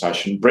that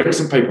conversation, bring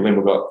some people in.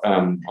 We've got,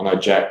 I know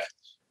Jack,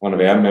 one of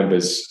our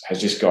members, has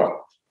just got,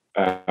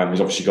 he's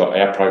obviously got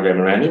our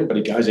program around him, but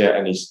he goes out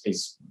and he's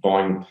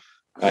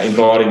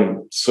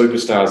inviting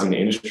superstars in the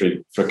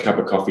industry for a cup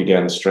of coffee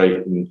down the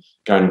street and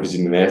going and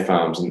visiting their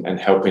farms and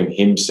helping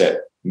him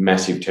set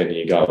massive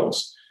 10-year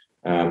goals,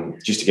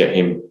 just to get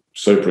him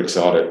super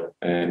excited.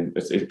 And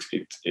it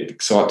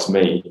excites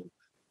me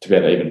to be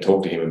able to even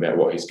talk to him about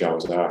what his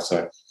goals are.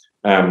 So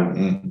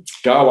go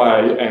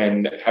away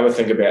and have a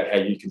think about how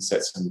you can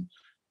set some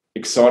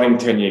exciting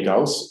 10-year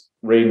goals,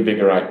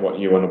 reinvigorate what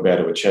you want to be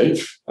able to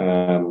achieve,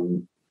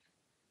 and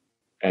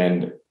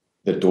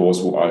the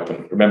doors will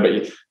open. Remember,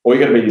 all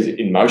you're going to be is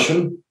in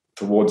motion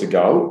towards a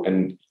goal,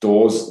 and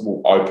doors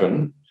will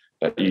open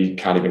that you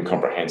can't even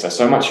comprehend.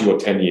 So much of your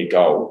 10-year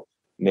goal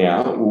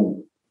now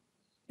will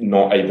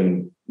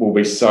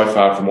be so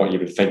far from what you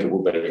would think it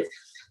will be.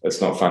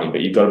 It's not funny,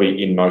 but you've got to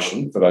be in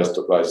motion for those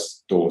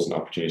doors and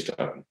opportunities to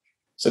open.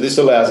 So this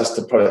allows us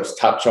to perhaps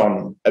touch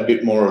on a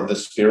bit more of the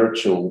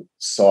spiritual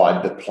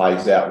side that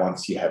plays out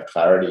once you have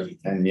clarity.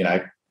 And,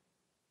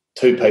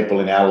 two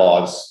people in our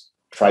lives,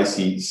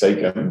 Tracy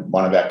Seacombe,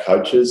 one of our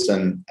coaches,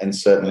 and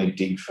certainly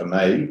Dig for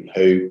me,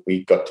 who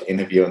we got to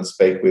interview and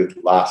speak with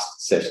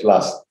last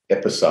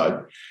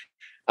episode,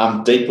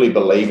 deeply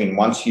believe in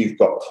once you've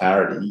got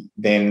clarity,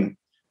 then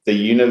the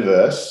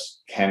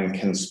universe can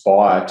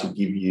conspire to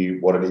give you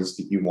what it is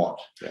that you want.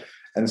 Yeah.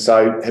 And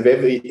so have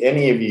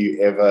any of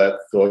you ever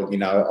thought,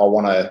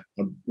 I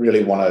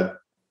really want a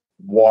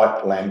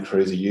white Land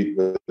Cruiser Ute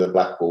with a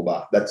black bull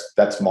bar.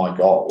 That's my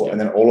goal. Yeah. And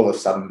then all of a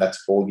sudden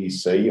that's all you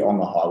see on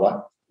the highway.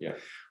 Yeah.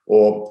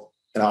 Or,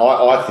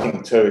 I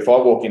think too, if I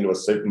walk into a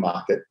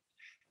supermarket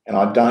and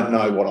I don't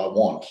know what I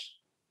want,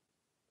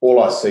 all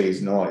I see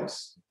is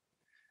noise.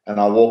 And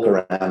I walk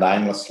around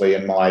aimlessly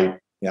and my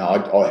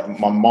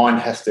mind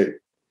has to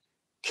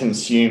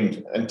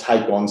consume and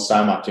take on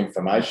so much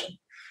information.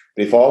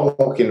 But if I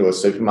walk into a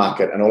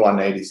supermarket and all I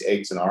need is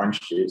eggs and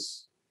orange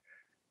juice,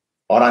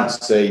 I don't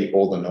see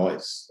all the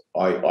noise.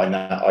 I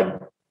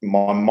know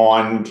my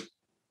mind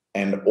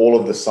and all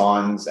of the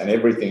signs and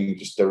everything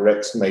just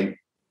directs me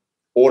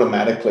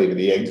automatically to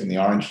the eggs and the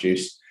orange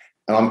juice,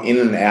 and I'm in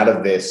and out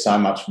of there so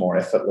much more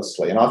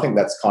effortlessly. And I think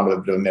that's kind of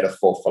a bit of a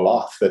metaphor for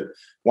life, that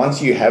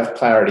once you have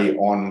clarity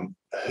on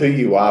who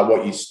you are,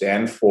 what you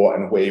stand for,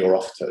 and where you're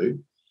off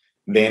to,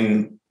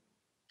 then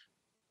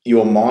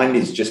your mind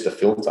is just a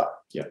filter.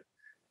 Yeah.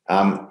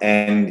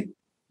 And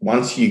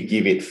once you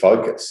give it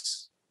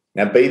focus,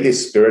 now be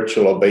this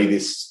spiritual or be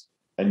this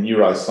a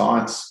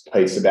neuroscience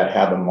piece about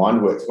how the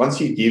mind works.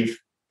 Once you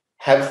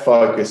have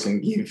focus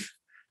and give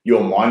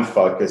your mind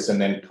focus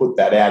and then put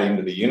that out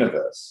into the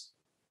universe,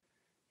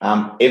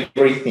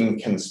 everything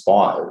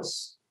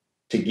conspires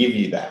to give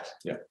you that.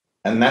 Yeah.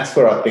 And that's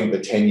where I think the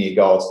 10-year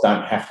goals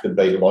don't have to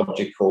be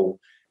logical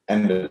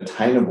and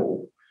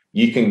attainable.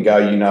 You can go,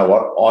 you know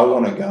what, I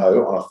want to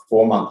go on a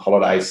 4-month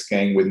holiday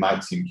skiing with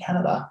mates in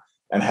Canada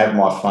and have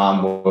my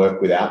farm work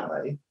without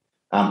me.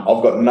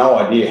 I've got no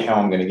idea how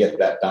I'm going to get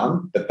that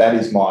done, but that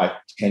is my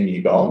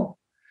 10-year goal.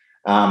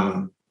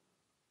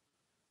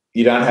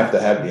 You don't have to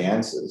have the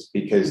answers,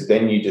 because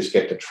then you just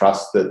get to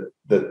trust that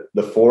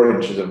the 4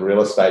 inches of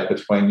real estate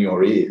between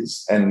your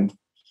ears and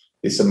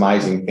this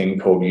amazing thing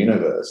called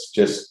universe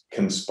just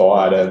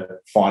conspire to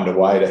find a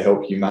way to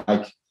help you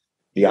make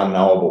the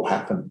unknowable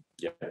happen.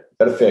 Yeah. Is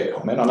that a fair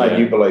comment? I know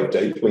you believe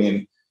deeply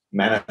in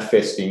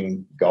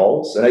manifesting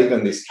goals, and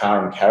even this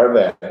car and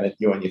caravan that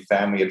you and your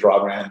family are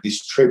driving around,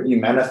 this trip,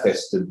 you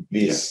manifested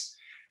this,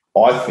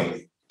 I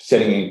think,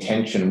 setting an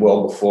intention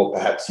well before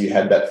perhaps you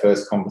had that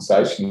first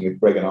conversation with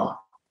Greg and I.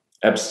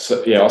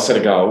 Absolutely. Yeah, I set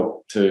a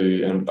goal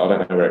to, and I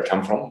don't know where it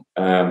come from,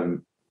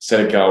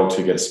 set a goal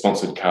to get a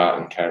sponsored car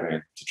and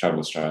caravan to travel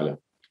Australia.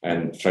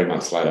 And 3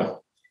 months later,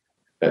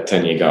 that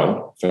 10-year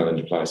goal fell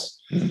into place.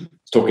 Mm-hmm. I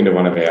was talking to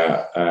one of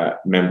our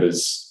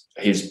members.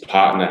 His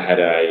partner had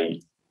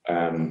a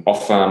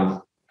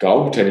off-farm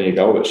goal, 10-year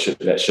goal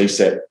that she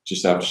set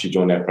just after she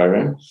joined our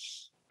program.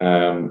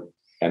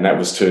 And that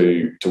was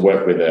to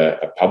work with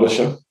a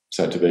publisher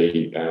So to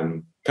be,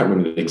 can't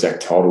remember the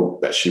exact title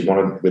that she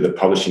wanted with a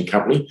publishing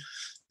company,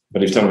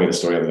 but he was telling me the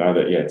story the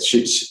other day that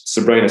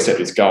Sabrina set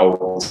this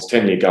goal, this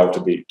 10-year goal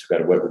to be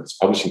able to work with this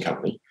publishing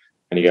company,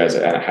 and he goes,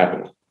 and it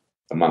happened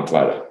a month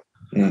later.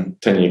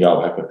 10-year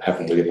goal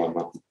happened within 1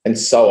 month. And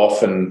so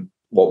often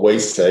what we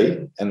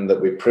see, and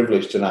that we're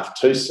privileged enough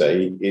to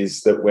see,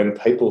 is that when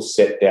people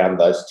set down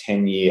those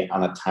 10-year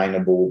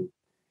unattainable,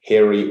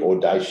 hairy,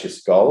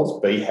 audacious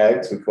goals,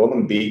 BHAGs, we call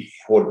them, big,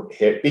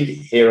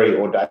 hairy,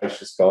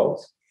 audacious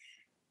goals,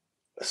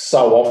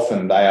 so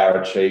often they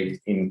are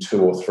achieved in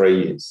 2 or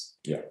 3 years.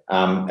 Yeah.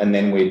 And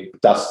then we're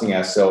dusting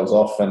ourselves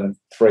off, and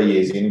 3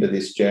 years into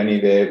this journey,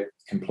 they're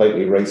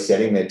completely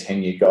resetting their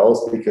 10-year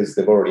goals because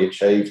they've already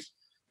achieved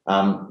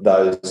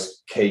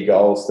those key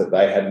goals that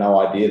they had no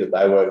idea that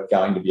they were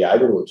going to be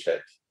able to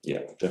achieve.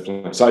 Yeah,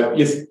 definitely. So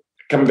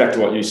coming back to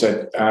what you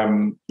said,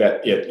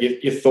 that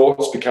your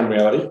thoughts become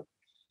reality.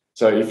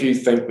 So if you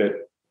think that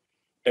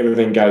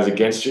everything goes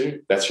against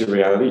you, that's your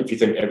reality. If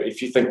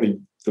you think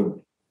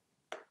the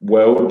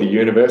world, the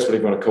universe,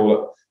 whatever you want to call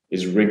it,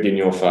 is rigged in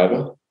your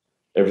favour,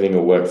 everything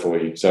will work for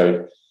you.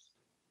 So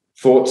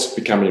thoughts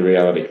become your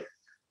reality.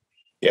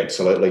 Yeah,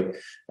 absolutely.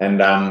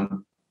 And how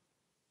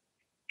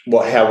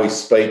we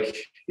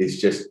speak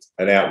is just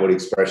an outward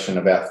expression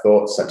of our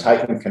thoughts. So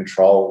taking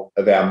control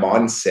of our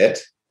mindset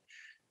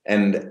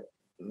and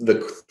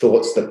the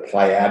thoughts that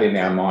play out in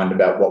our mind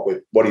about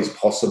what is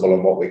possible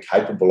and what we're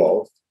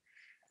capable of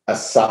are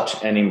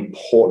such an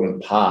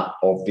important part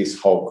of this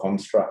whole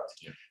construct.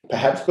 Yeah.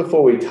 Perhaps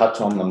before we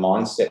touch on the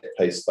mindset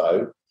piece,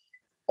 though,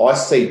 I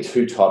see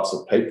 2 types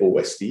of people,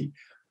 Westy.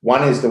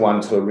 One is the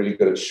ones who are really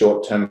good at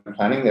short-term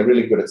planning. They're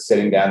really good at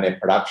setting down their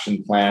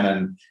production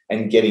plan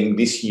and getting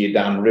this year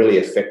done really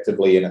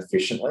effectively and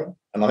efficiently.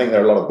 And I think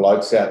there are a lot of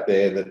blokes out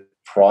there that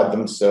pride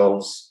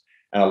themselves,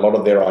 and a lot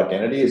of their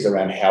identity is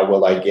around how well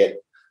they get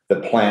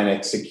the plan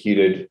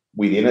executed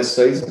within a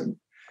season.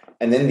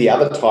 And then the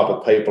other type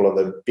of people are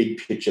the big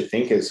picture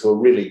thinkers who are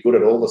really good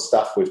at all the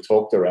stuff we've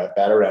talked about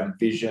around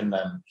vision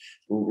and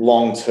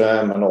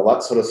long-term and all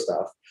that sort of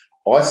stuff.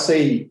 I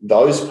see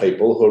those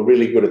people who are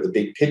really good at the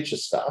big picture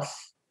stuff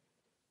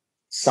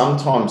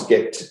sometimes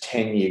get to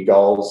 10-year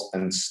goals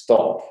and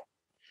stop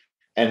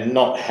and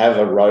not have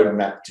a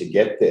roadmap to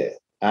get there.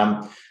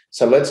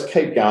 So let's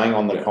keep going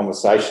on the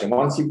conversation.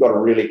 Once you've got a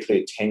really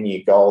clear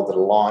 10-year goal that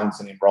aligns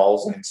and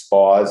enrolls and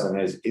inspires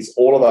and is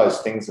all of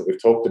those things that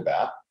we've talked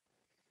about,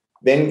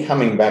 then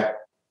coming back,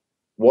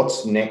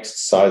 what's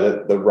next so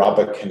that the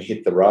rubber can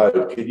hit the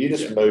road? Could you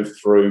just move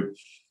through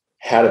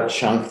how to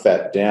chunk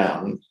that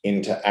down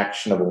into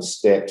actionable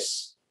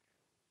steps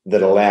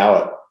that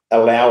allow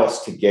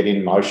us to get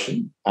in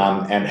motion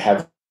and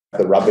have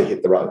the rubber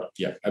hit the road?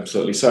 Yeah,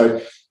 absolutely.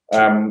 So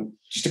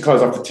just to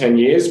close off the 10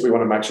 years, we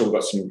want to make sure we've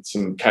got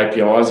some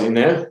KPIs in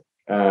there,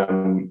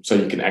 so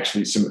you can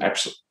actually some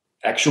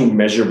actual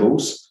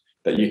measurables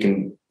that you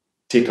can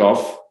tick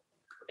off.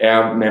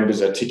 Our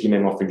members are ticking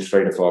them off in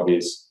 3 to 5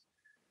 years,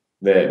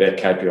 their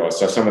KPIs.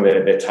 So some of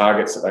their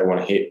targets that they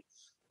want to hit,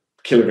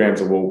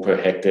 kilograms of wool per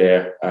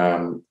hectare,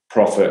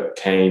 profit,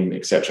 team,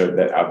 etc.,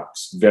 that are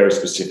very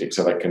specific.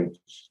 So they're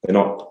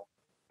not,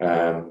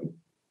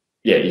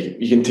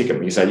 you can tick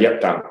them. You say,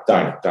 yep, done.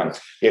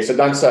 Yeah, so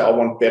don't say, I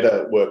want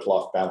better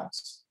work-life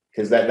balance,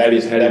 because that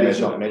is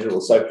not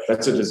measurable. So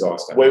that's a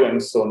disaster. We went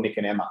and saw Nick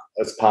and Emma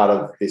as part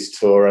of this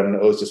tour, and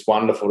it was just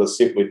wonderful to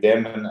sit with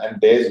them.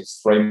 And theirs is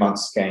 3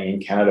 months skiing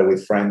in Canada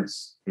with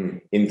friends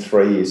in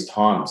 3 years'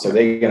 time. So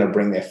they're going to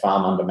bring their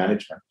farm under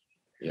management.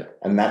 Yeah.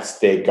 And that's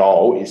their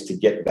goal, is to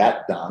get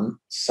that done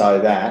so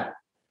that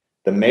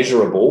the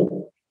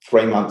measurable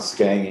 3 months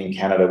skiing in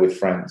Canada with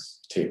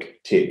friends,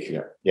 tick.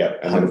 Yeah.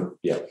 And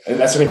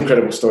that's an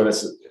incredible story.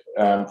 That's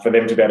for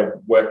them to be able to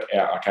work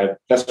out, okay,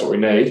 that's what we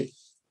need.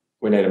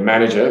 We need a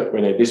manager,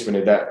 we need this, we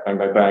need that, bang,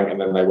 bang, bang, and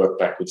then they work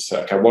backwards.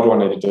 So, okay, what do I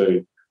need to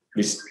do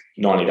this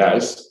 90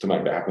 days to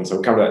make that happen? So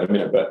we'll come to that in a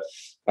minute. But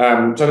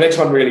so the next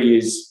one really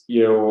is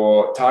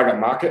your target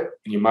market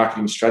and your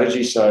marketing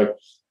strategy. So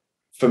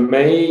for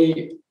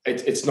me,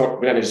 it's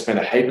not, we don't need to spend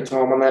a heap of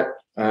time on that,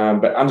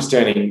 but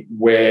understanding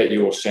where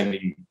you're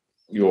sending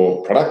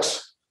your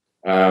products,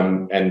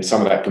 and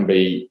some of that can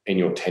be in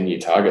your 10-year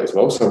target as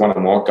well. So one of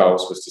my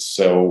goals was to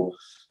sell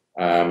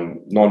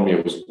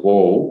non-mules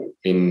wool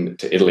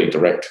to Italy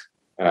direct,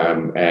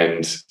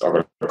 and I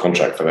got a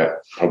contract for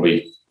that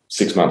probably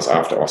 6 months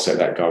after I set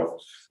that goal,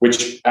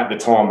 which at the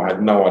time I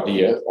had no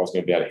idea I was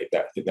going to be able to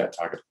hit that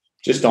target.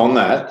 Just on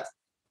that,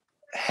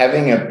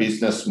 having a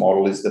business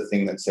model is the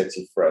thing that sets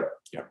you free.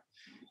 Yeah.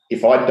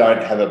 If I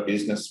don't have a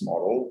business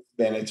model,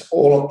 then it's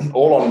all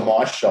on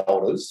my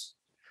shoulders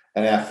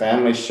and our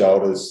family's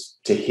shoulders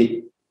to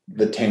hit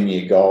the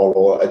 10-year goal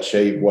or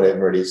achieve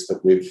whatever it is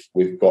that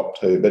we've got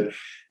to. But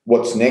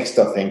what's next,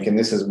 I think, and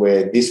this is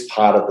where this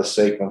part of the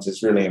sequence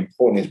is really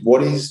important, is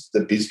what is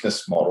the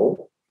business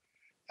model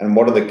and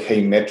what are the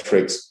key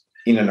metrics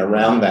in and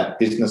around that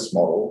business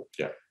model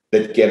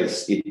that get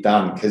us it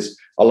done? Because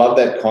I love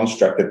that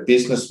construct. The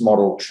business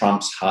model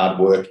trumps hard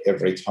work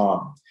every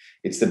time.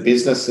 It's the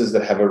businesses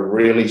that have a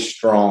really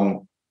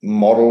strong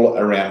model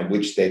around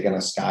which they're going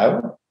to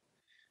scale.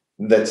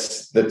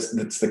 That's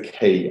the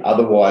key.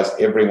 Otherwise,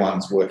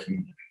 everyone's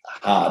working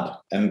hard,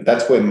 and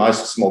that's where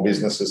most small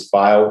businesses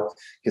fail,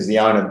 because the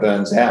owner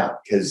burns out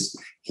because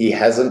he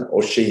hasn't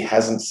or she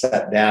hasn't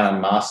sat down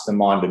and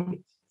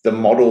masterminded the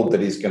model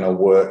that is going to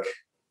work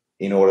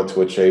in order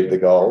to achieve the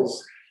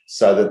goals,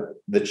 so that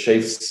the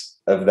chiefs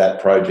of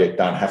that project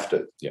don't have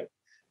to.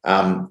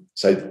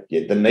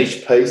 The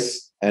niche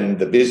piece and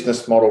the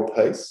business model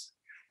piece,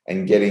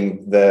 and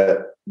getting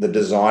the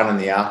design and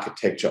the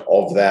architecture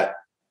of that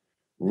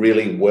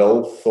really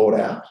well thought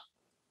out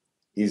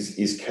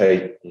is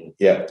key.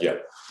 Yeah,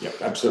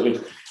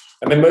 absolutely.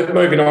 And then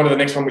moving on to the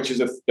next one, which is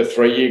the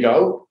 3-year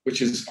goal,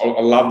 which is,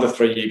 I love the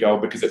 3-year goal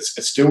because it's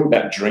still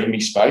that dreamy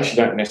space. You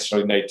don't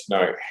necessarily need to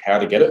know how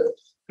to get it,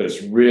 but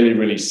it's really,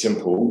 really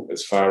simple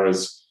as far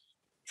as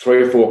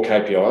 3 or 4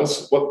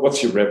 KPIs.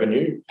 What's your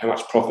revenue? How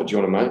much profit do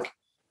you want to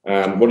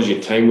make? What does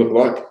your team look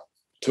like?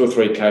 2 or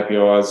 3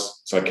 KPIs,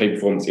 so key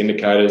performance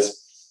indicators.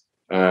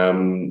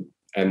 And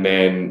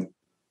then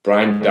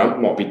brain dump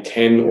might be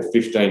 10 or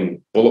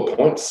 15 bullet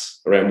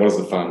points around what does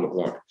the farm look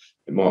like.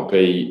 It might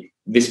be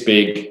this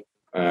big,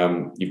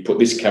 you put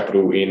this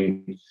capital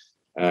in,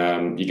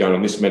 you're going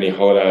on this many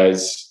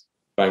holidays,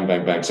 bang,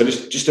 bang, bang. So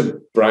just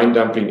a brain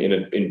dumping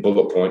in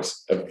bullet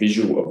points, a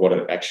visual of what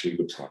it actually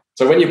looks like.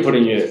 So when you're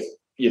putting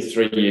your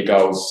 3-year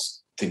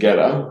goals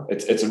together,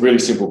 it's a really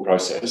simple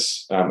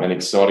process, an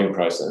exciting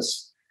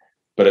process,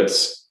 but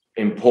it's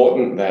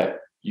important that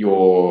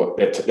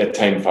they're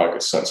team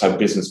focused, so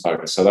business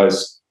focused. So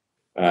those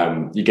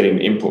you're getting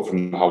input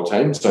from the whole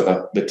team so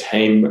that the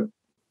team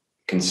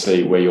can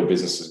see where your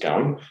business is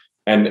going.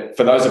 And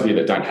for those of you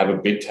that don't have a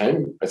big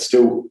team, it's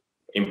still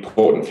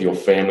important for your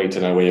family to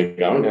know where you're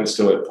going, and it's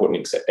still an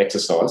important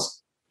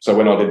exercise. So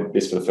when I did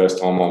this for the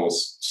first time, I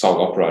was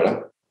sole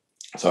operator.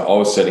 So I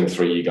was setting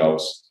 3-year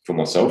goals for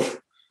myself,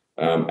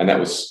 and that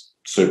was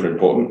super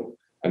important.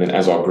 And then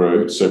as I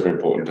grew, super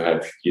important to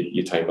have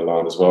your team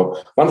aligned as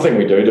well. One thing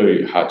we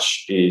do,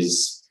 Hutch,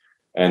 is,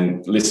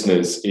 and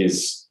listeners,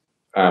 is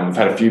we've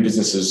had a few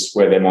businesses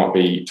where there might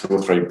be 2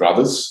 or 3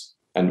 brothers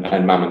and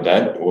mum and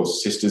dad or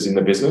sisters in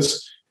the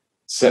business.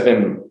 Set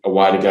them a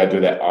way to go do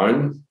their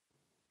own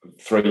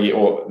 3-year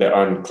or their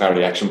own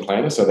clarity action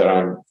planner. So their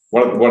own,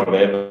 what are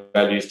their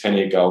values,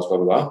 10-year goals, blah,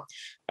 blah, blah,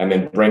 and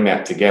then bring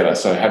that together.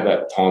 So have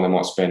that time they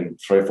might spend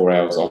 3 or 4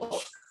 hours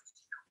off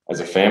as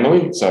a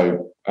family.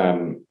 So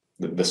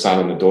the son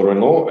and the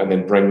daughter-in-law, and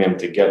then bring them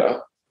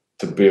together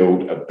to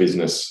build a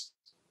business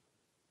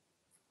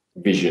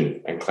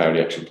vision and clarity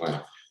action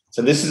plan.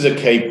 So this is a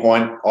key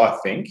point, I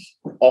think.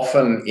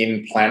 Often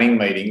in planning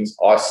meetings,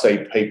 I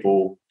see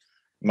people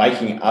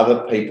making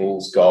other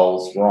people's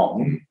goals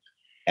wrong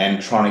and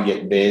trying to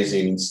get theirs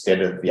in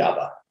instead of the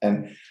other.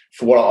 And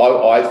for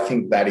what I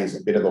think that is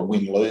a bit of a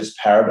win-lose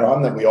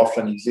paradigm that we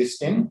often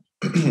exist in.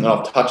 And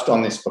I've touched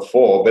on this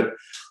before, but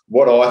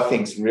what I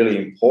think is really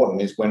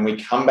important is when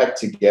we come back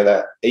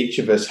together, each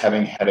of us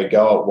having had a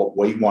go at what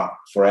we want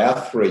for our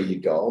 3-year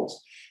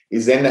goals,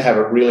 is then to have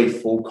a really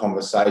full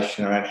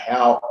conversation around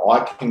how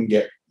I can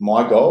get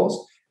my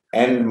goals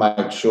and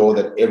make sure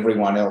that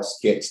everyone else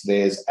gets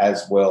theirs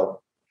as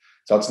well.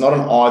 So it's not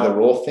an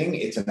either-or thing,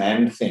 it's an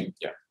and thing.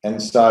 Yeah.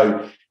 And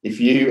so if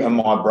you are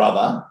my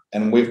brother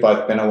and we've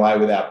both been away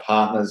with our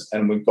partners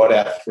and we've got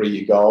our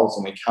 3-year goals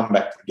and we come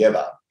back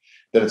together,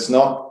 that it's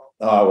not,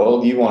 oh,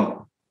 well, you want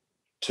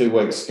 2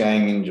 weeks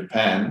skiing in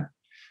Japan.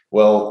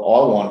 Well,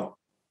 I want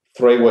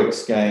 3 weeks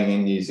skiing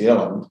in New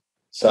Zealand.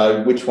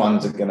 So which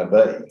one's it going to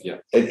be? Yeah.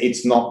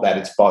 It's not that,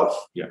 it's both.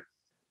 Yeah.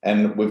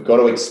 And we've got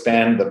to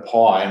expand the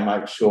pie and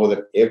make sure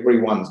that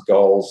everyone's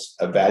goals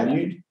are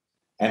valued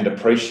and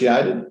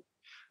appreciated.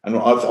 And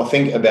I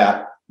think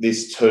about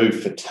this too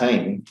for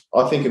team.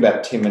 I think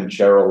about Tim and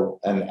Cheryl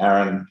and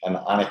Aaron and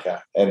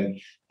Annika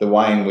and the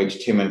way in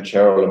which Tim and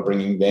Cheryl are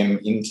bringing them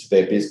into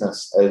their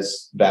business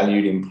as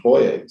valued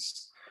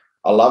employees.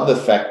 I love the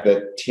fact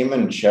that Tim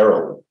and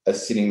Cheryl are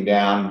sitting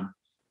down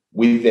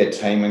with their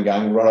team and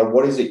going, right,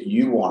 what is it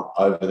you want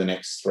over the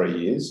next 3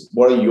 years?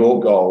 What are your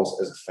goals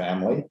as a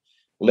family?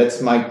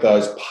 Let's make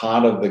those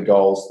part of the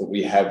goals that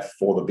we have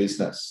for the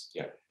business.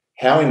 Yeah.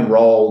 How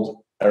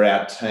enrolled are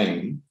our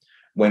team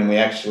when we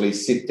actually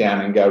sit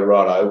down and go,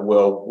 righto,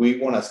 well, we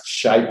want to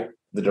shape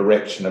the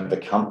direction of the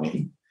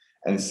company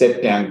and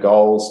set down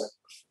goals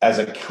as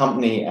a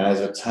company and as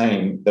a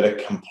team that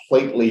are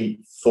completely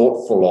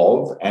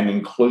thoughtful of and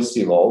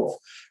inclusive of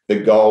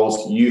the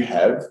goals you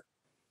have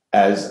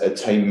as a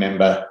team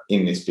member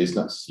in this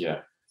business. Yeah,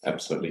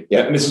 absolutely.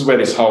 Yeah, and this is where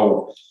this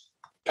whole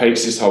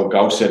piece, this whole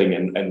goal setting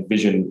and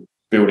vision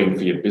building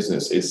for your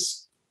business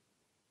is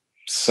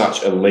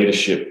such a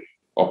leadership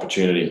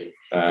opportunity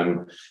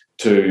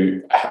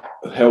to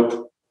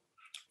help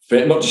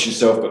not just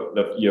yourself,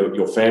 but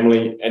your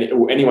family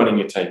or anyone in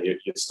your team,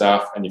 your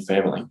staff and your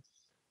family,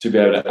 to be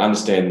able to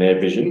understand their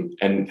vision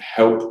and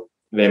help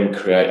them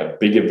create a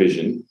bigger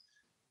vision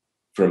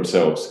for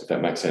themselves, if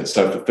that makes sense.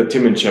 So for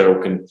Tim and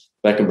Cheryl,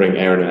 they can bring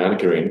Aaron and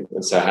Annika in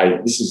and say, hey,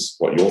 this is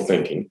what you're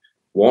thinking.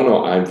 why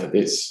not aim for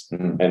this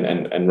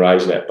and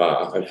raise that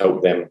bar and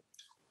help them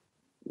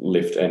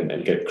lift and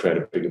create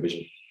a bigger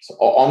vision? So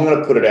I'm going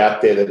to put it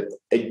out there that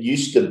it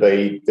used to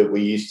be that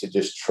we used to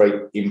just treat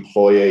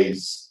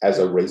employees as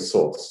a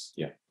resource.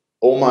 Yeah.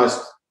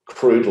 Almost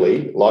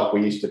crudely, like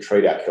we used to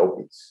treat our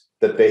kelpies,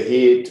 that they're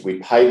here, we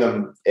pay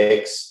them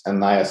X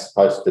and they are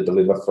supposed to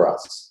deliver for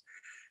us.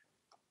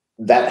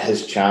 That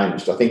has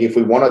changed. I think if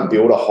we want to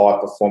build a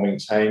high-performing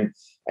team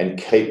and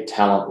keep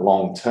talent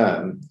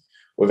long-term,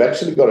 we've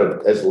actually got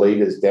to, as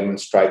leaders,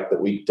 demonstrate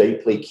that we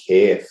deeply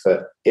care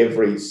for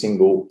every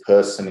single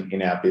person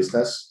in our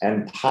business.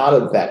 And part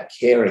of that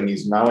caring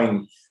is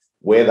knowing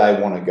where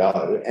they want to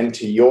go. And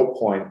to your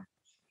point,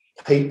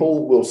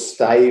 people will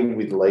stay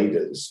with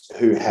leaders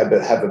who have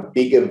a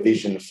bigger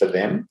vision for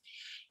them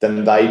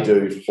than they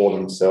do for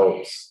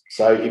themselves.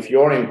 So if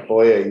your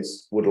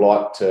employees would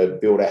like to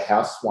build a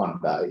house one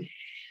day,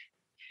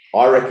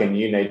 I reckon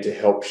you need to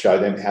help show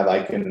them how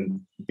they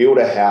can build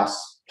a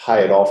house,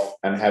 pay it off,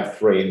 and have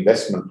 3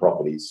 investment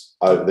properties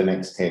over the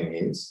next 10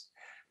 years.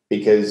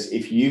 Because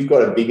if you've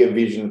got a bigger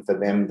vision for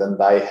them than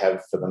they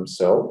have for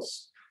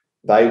themselves,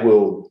 they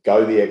will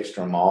go the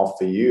extra mile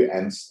for you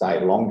and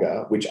stay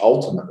longer, which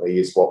ultimately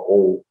is what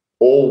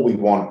all we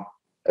want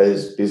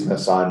as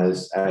business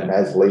owners and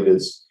as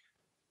leaders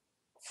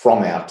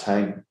from our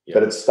team. Yep.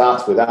 But it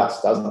starts with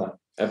us, doesn't it?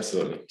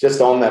 Absolutely.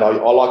 Just on that, I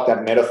like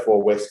that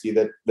metaphor, Westy,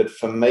 that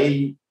for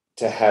me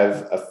to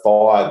have a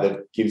fire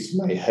that gives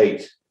me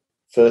heat,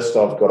 first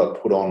I've got to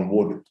put on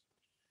wood.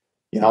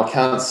 You know, I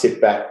can't sit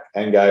back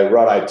and go,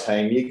 righto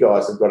team, you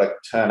guys have got to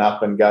turn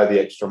up and go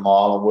the extra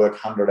mile and work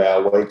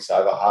 100-hour weeks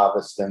over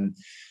harvest and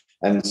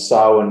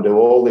sow and do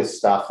all this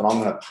stuff, and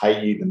I'm going to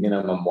pay you the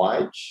minimum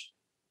wage.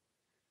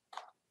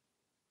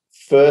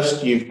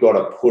 First, you've got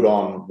to put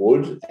on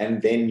wood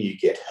and then you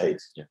get heat.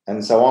 Yeah.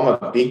 And so I'm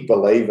a big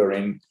believer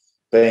in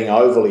being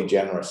overly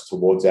generous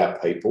towards our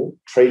people,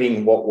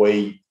 treating what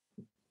we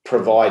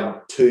provide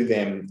to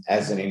them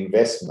as an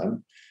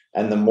investment.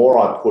 And the more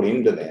I put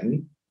into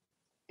them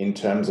in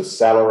terms of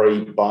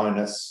salary,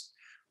 bonus,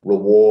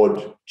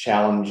 reward,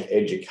 challenge,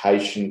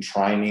 education,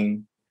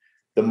 training,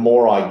 the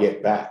more I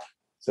get back.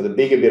 So the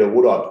bigger bit of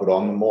wood I put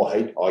on, the more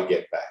heat I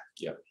get back.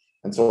 Yeah.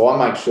 And so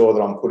I make sure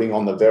that I'm putting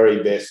on the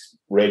very best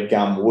red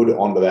gum wood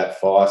onto that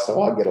fire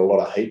so I get a lot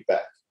of heat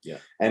back. Yeah.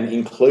 And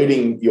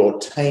including your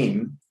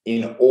team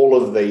in all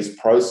of these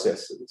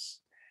processes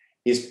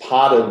is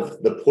part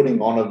of the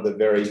putting on of the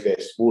very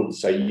best wood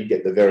so you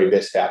get the very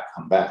best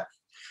outcome back.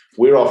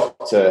 We're off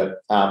to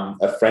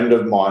a friend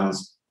of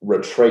mine's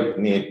retreat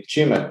near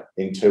Chimmet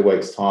in 2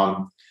 weeks'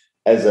 time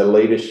as a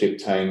leadership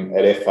team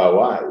at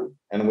FOA,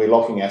 and we're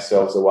locking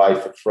ourselves away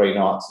for 3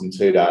 nights and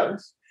 2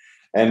 days.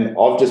 And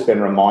I've just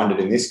been reminded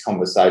in this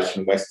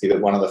conversation, Westy,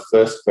 that one of the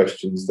first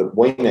questions that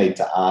we need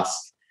to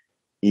ask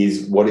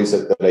is what is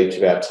it that each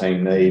of our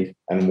team need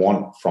and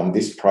want from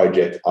this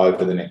project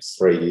over the next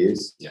 3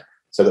 years,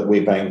 so that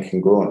we're being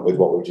congruent with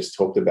what we've just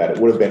talked about. It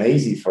would have been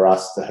easy for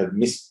us to have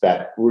missed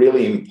that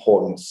really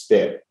important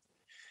step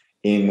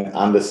in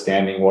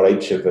understanding what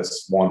each of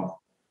us want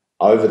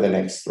over the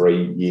next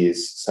 3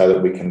 years so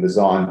that we can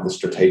design the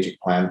strategic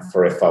plan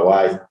for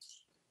FOA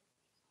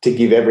to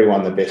give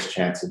everyone the best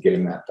chance of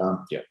getting that done.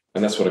 Yeah,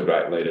 and that's what a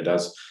great leader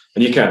does.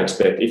 And you can't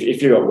expect,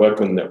 if you've got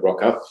workmen that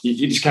rock up,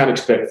 you just can't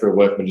expect for a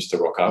workman just to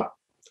rock up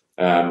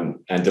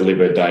and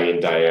deliver day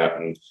in, day out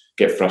and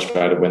get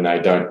frustrated when they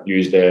don't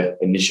use their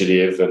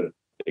initiative and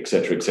et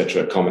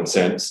cetera, common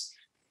sense.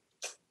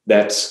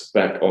 That's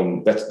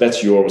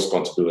your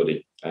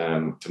responsibility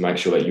to make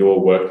sure that your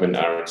workmen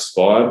are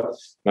inspired,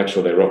 make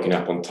sure they're rocking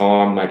up on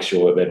time, make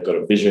sure that they've got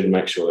a vision,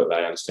 make sure that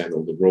they understand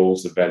all the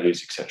rules, the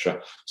values,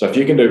 etc. So if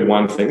you can do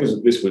one thing,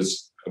 this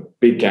was a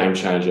big game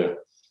changer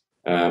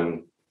a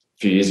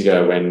few years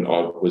ago when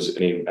I was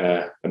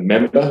a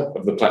member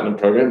of the Platinum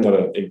Program, not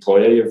an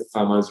employee of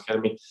Farm Owners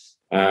Academy.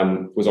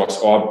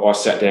 I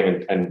sat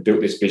down and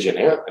built this vision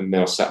out, and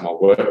then I sat my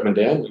workman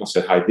down and I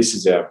said, hey, this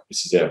is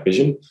our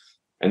vision.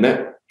 And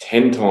that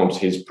 10 times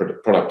his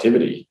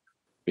productivity,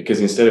 because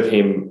instead of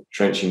him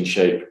trenching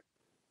sheep,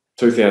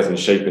 2,000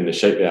 sheep in the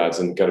sheep yards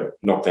and got to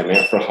knock them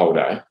out for a whole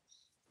day,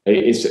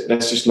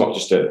 that's just not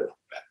just a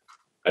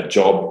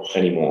job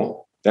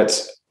anymore.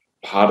 That's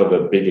part of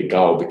a bigger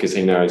goal, because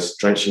he knows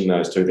drenching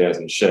those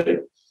 2,000 sheep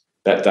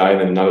that day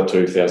and then another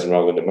 2,000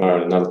 rolling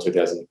tomorrow and another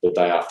 2,000 the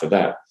day after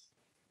that.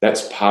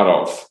 That's part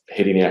of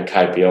hitting our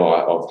KPI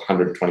of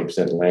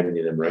 120% lambing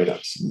in the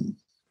merinos.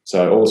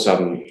 So all of a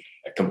sudden,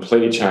 it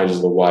completely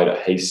changes the way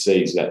that he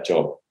sees that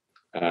job.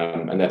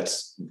 And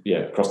that's,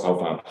 across the whole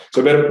farm.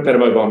 So better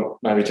move on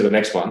maybe to the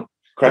next one.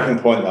 Cracking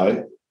point,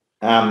 though.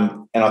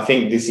 And I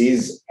think this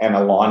is an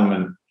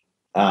alignment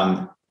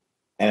and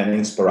an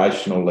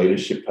inspirational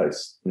leadership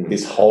piece,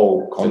 this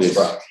whole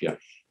construct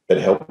that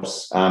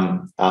helps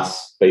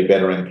us be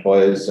better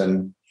employers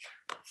and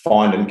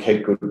find and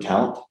keep good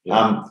talent.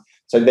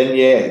 So then,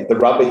 the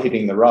rubber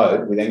hitting the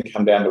road, we then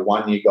come down to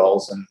 1 year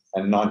goals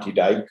and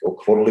 90-day or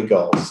quarterly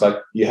goals.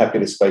 So you're happy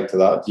to speak to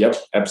those? Yep,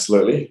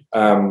 absolutely.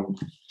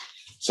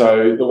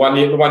 So the one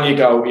year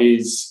goal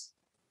is,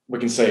 we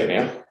can see it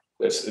now.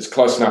 it's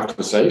close enough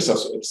to see. So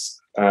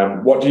it's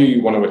what do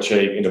you want to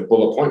achieve in a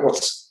bullet point?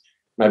 What's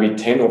maybe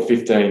 10 or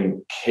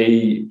 15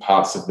 key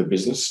parts of the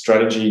business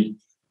strategy,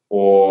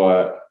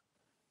 or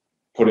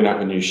putting up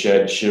a new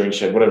shed, shearing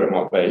shed, whatever it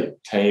might be,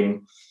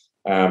 team.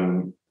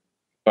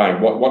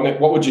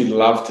 What would you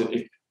love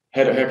to?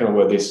 How can I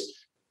word this?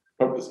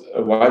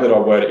 A way that I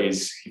word it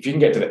is, if you can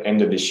get to the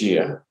end of this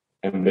year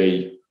and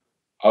be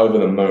over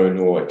the moon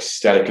or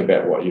ecstatic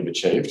about what you've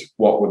achieved,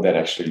 what would that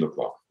actually look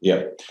like?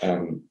 Yeah.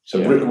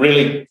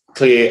 Really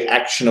clear,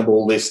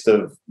 actionable list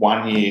of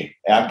 1 year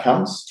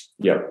outcomes.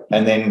 Yeah.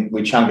 And then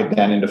we chunk it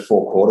down into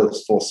 4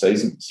 quarters, 4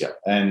 seasons. Yeah.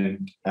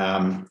 And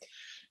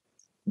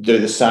do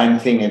the same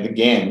thing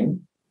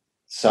again,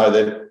 so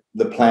that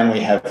the plan we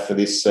have for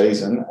this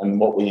season and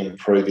what we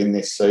improve in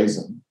this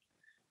season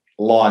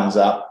lines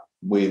up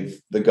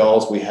with the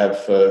goals we have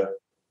for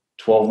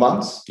 12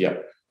 months. Yeah.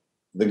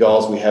 The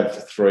goals we have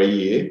for 3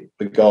 year,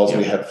 the goals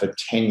we have for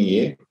 10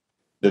 year,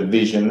 the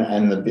vision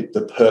and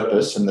the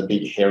purpose and the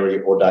big,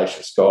 hairy,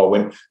 audacious goal.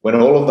 When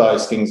all of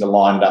those things are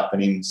lined up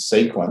and in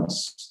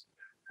sequence,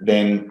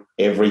 then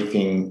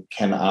everything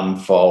can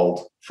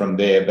unfold from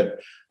there.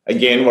 But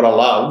again, what I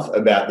love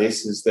about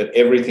this is that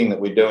everything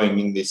that we're doing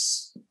in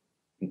this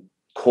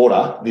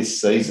quarter, this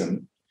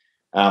season,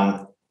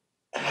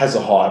 has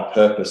a higher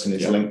purpose and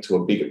is linked to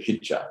a bigger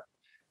picture.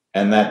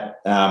 And that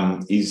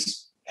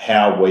is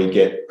how we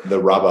get the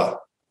rubber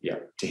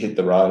to hit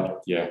the road.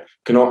 Yeah.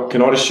 Can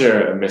I just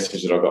share a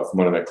message that I got from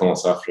one of our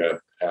clients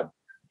after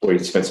we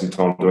spent some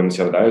time doing this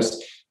the other day? It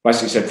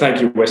basically said,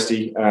 "Thank you,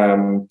 Westy.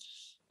 Our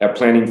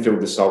planning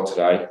filled the soul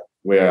today.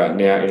 We are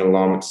now in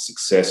alignment to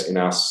success in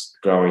us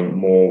growing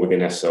more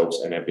within ourselves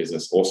and our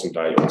business. Awesome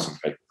day, awesome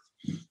people."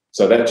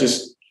 So that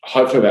just,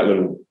 hopefully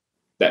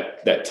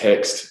that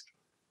text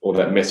or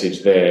that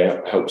message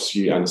there helps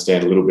you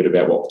understand a little bit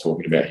about what we're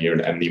talking about here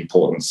and the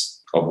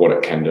importance of what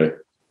it can do.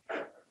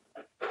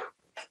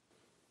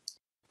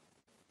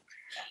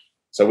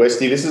 So,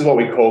 Westy, this is what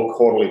we call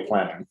quarterly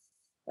planning.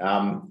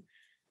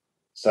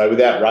 So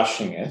without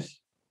rushing it,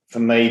 for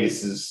me,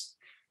 this is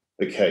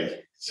the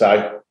key.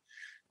 So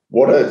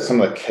what are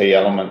some of the key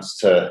elements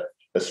to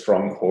a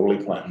strong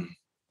quarterly plan?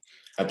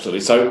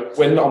 Absolutely. So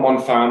when I'm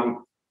on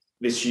farm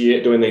this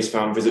year doing these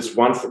farm visits,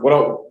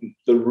 the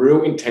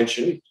real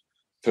intention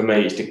for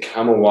me is to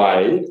come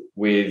away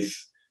with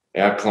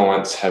our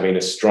clients having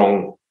a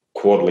strong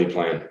quarterly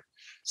plan.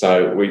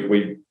 So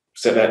we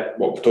set that,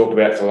 what we've talked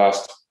about for the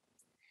last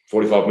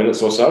 45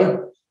 minutes or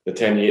so, the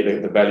 10-year,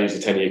 the values, the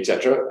 10-year,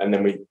 etc. And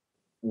then we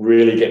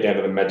really get down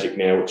to the magic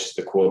now, which is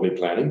the quarterly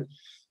planning.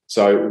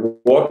 So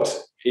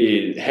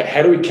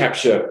how do we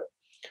capture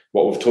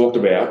what we've talked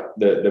about,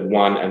 the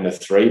 1 and the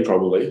 3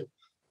 probably,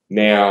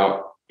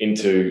 now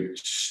into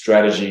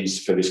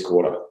strategies for this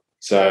quarter?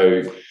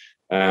 So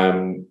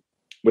they're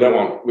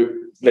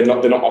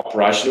not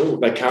operational.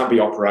 They can't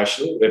be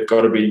operational. They've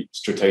got to be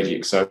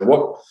strategic. So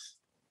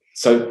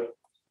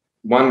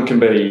one can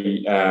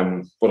be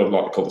what I'd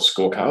like to call the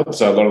scorecard.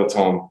 So a lot of the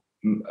time,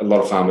 a lot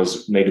of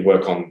farmers need to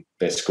work on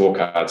their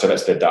scorecard. So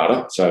that's their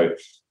data. So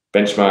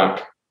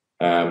benchmark,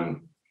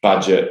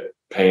 budget,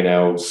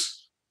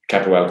 P&Ls,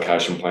 capital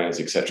allocation plans,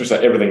 etc. So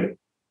everything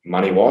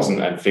money-wise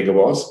and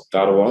figure-wise,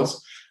 data-wise.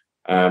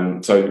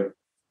 So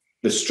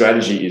the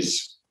strategy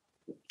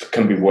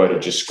can be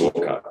worded just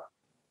scorecard.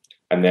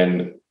 And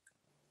then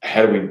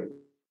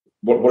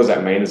what does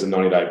that mean as a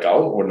 90-day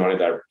goal or a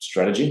 90-day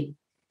strategy?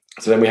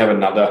 So then we have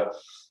another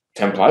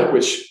template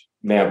which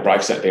now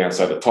breaks that down.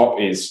 So the top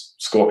is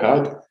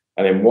scorecard,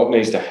 and then what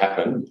needs to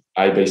happen,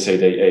 A, B, C,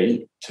 D,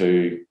 E,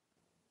 to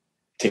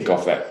tick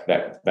off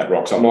that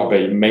rock. So it might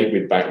be meet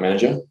with bank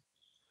manager,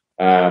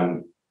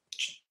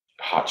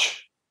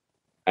 hutch,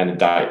 and a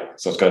date.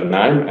 So it's got a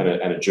name and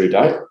a due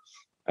date.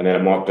 And then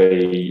it might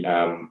be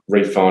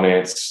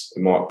refinance.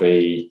 It might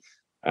be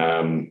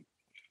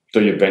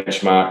do your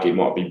benchmark. It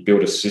might be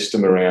build a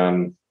system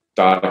around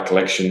data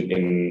collection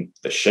in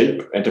the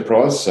sheep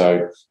enterprise.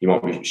 So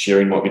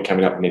shearing might be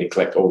coming up and need to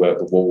collect all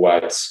the wool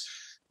weights,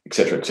 et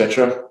cetera, et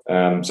cetera.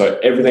 So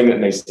everything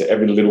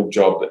every little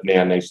job that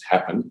now needs to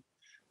happen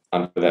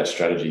under that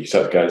strategy.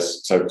 So it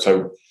goes, so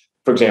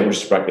for example,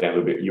 just to break it down a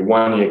little bit, your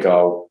 1 year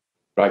goal,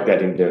 break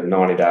that into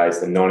 90 days.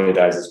 The 90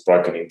 days is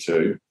broken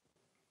into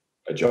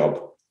a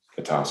job,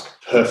 a task.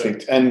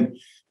 Perfect. And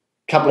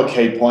a couple of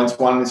key points.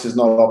 One, this is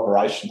not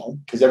operational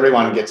because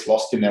everyone gets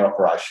lost in their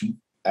operation.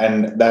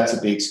 And that's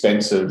at the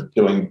expense of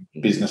doing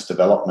business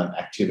development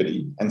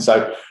activity. And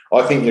so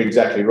I think you're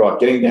exactly right.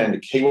 Getting down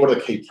to what are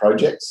the key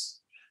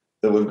projects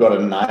that we've got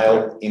to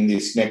nail in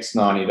this next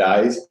 90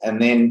 days.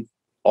 And then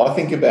I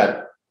think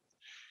about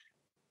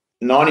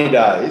 90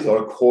 days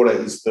or a quarter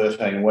is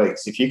 13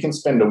 weeks. If you can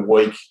spend a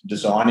week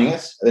designing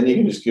it, then you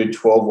can just do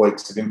 12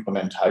 weeks of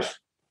implementation.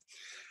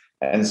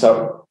 And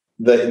so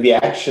the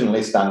action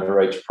list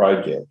under each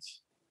project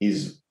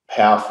is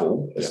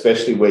powerful,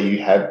 especially where you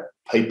have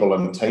people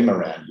and team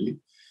around you,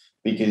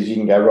 because you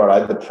can go,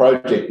 right, the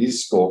project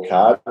is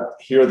scorecard.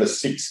 Here are the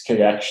 6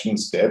 key action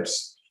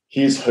steps.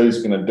 Here's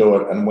who's going to do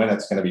it and when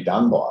it's going to be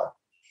done by.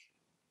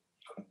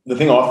 the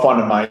thing I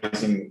find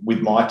amazing with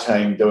my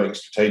team doing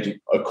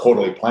strategic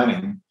quarterly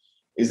planning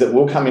is that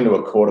we'll come into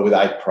a quarter with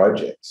 8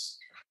 projects.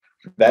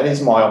 That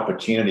is my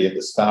opportunity at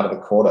the start of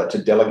the quarter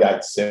to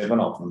delegate 7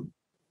 of them.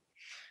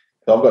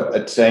 So I've got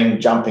a team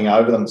jumping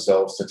over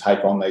themselves to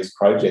take on these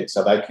projects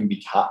so they can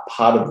be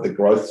part of the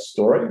growth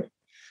story.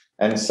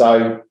 And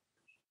so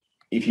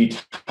if you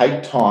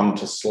take time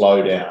to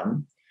slow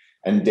down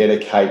and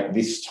dedicate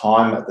this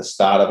time at the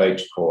start of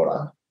each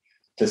quarter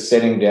to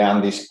setting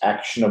down this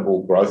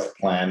actionable growth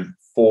plan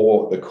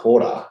for the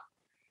quarter,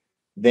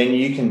 then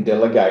you can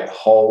delegate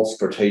whole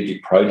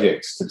strategic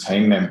projects to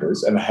team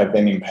members and have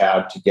them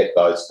empowered to get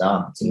those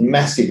done. It's a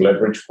massive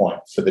leverage point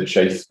for the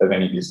chief of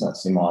any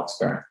business, in my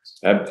experience.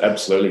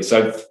 Absolutely.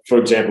 So, for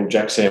example,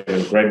 Jack, Sam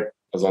and Greg, I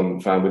was on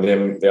the phone with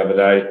them the other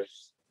day,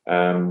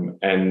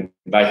 and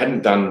they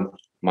hadn't done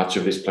much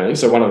of this planning.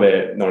 So one of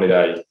their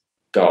 90-day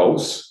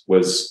goals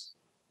was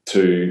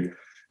to,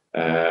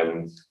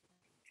 to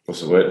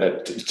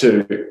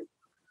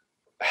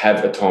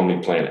have a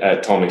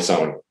timely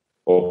sowing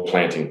or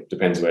planting,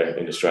 depends where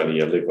in Australia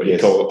you live, what you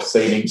call it.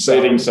 Seeding,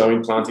 sowing,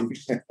 planting.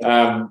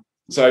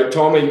 So a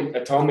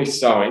timely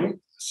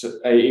sowing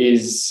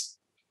is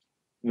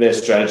their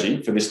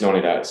strategy for this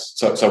 90 days.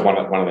 So one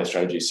of their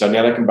strategies. So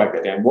now they can break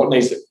that down. What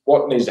needs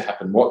to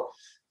happen? What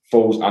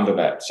falls under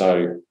that?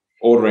 So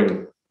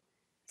ordering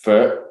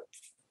for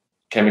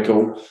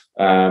chemical.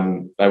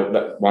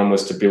 That one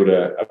was to build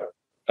a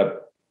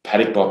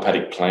paddock by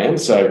paddock plan.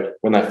 So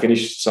when they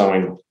finish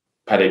sowing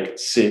paddock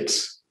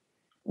 6,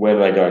 where do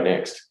they go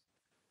next?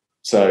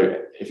 So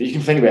if you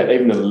can think about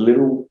even the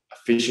little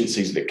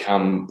efficiencies that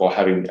come by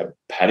having a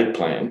paddock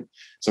plan.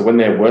 So when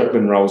their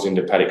workman rolls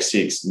into paddock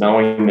 6,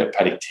 knowing that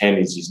paddock 10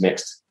 is his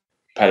next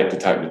paddock to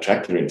take the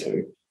tractor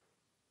into,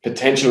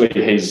 potentially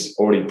he's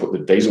already put the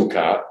diesel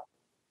cart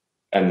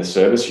and the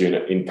service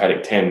unit in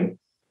paddock 10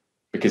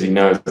 because he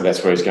knows that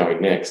that's where he's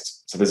going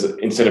next. So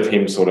instead of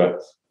him sort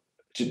of,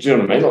 do you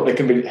know what I mean? Like there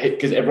can be,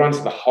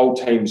 because the whole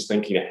team's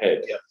thinking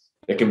ahead. Yeah.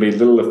 There can be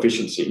little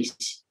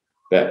efficiencies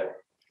that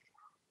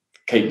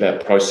keep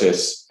that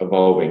process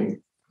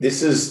evolving.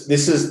 This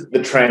is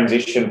the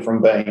transition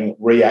from being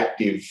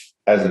reactive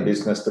as a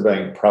business to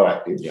being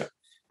proactive. Yeah.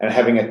 And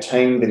having a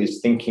team that is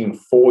thinking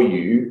for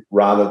you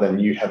rather than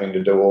you having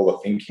to do all the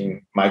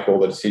thinking, make all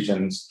the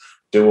decisions,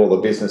 do all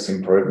the business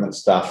improvement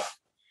stuff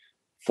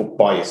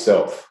by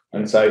yourself.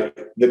 And so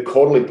the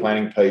quarterly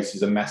planning piece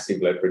is a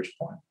massive leverage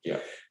point. Yeah.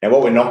 Now,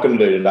 what we're not going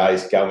to do today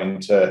is go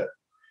into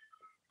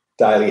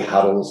daily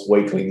huddles,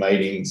 weekly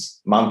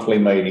meetings, monthly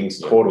meetings,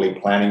 quarterly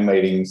planning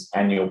meetings,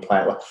 annual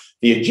plan.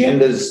 The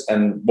agendas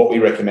and what we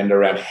recommend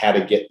around how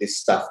to get this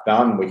stuff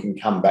done, we can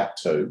come back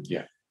to.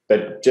 Yeah.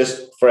 But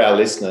just for our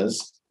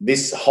listeners,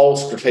 this whole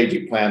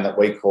strategic plan that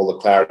we call the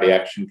Clarity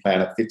Action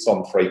Plan, it fits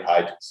on 3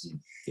 pages.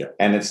 Yeah.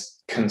 And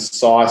it's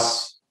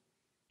concise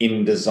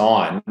in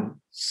design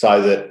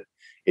so that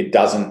it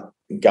doesn't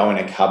go in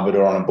a cupboard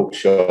or on a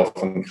bookshelf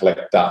and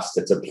collect dust.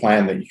 It's a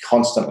plan that you're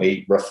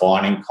constantly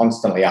refining,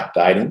 constantly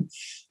updating.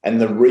 And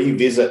the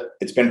revisit,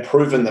 it's been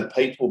proven that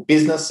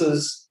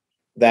businesses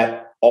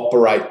that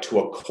operate to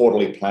a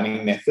quarterly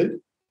planning method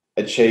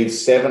achieve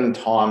 7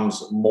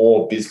 times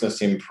more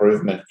business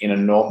improvement in a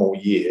normal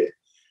year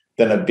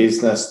than a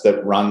business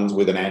that runs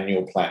with an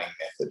annual planning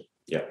method.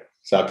 Yeah.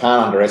 So I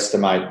can't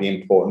underestimate the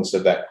importance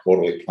of that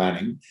quarterly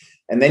planning.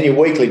 And then your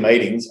weekly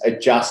meetings are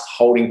just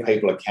holding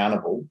people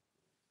accountable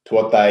to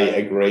what they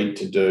agreed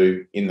to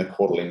do in the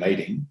quarterly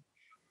meeting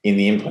in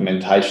the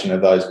implementation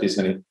of those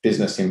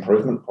business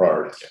improvement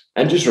priorities.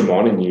 And just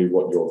reminding you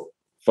what your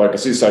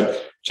focus is. So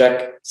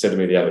Jack said to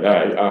me the other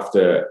day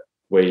after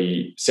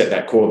we set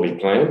that quarterly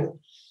plan,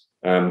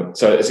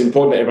 so it's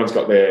important that everyone's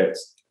got they're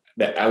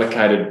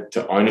allocated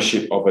to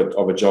ownership of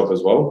a job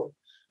as well.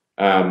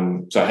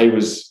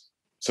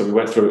 So we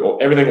went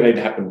through everything that needed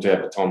to happen to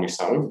have the timely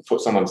sowing, put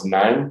someone's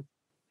name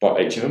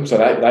by each of them, so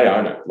they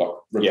own it, like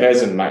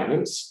repairs and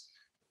maintenance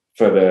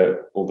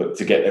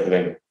to get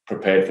everything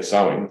prepared for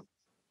sowing.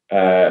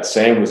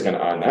 Sam was going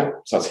to own that,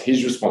 so it's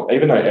his response.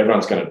 Even though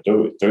everyone's going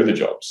to do the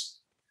jobs,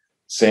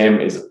 Sam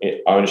has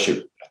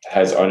ownership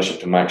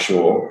to make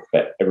sure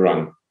that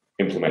everyone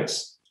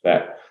implements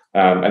that.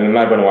 And then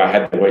Mabel and I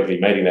had the weekly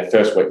meeting, their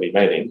first weekly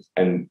meeting,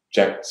 and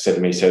Jack said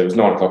to me, it was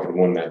 9 o'clock in the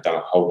morning, they'd done a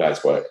whole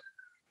day's work.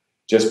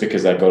 Just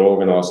because they got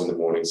organised in the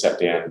morning, sat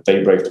down,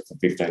 debriefed it for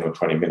 15 or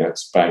 20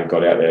 minutes, bang,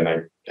 got out there,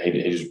 and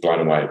he was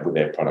blown away with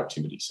their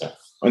productivity. So,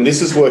 and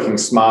this is working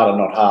smarter,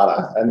 not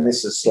harder, and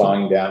this is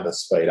slowing down to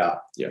speed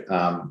up.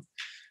 Yeah.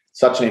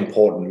 Such an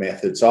important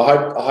method. So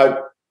I hope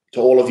to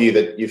all of you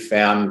that you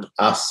found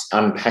us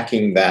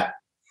unpacking that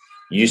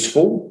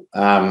useful.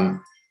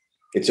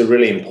 It's a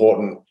really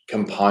important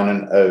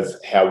component of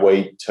how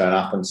we turn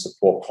up and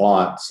support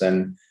clients,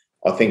 and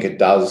I think it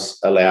does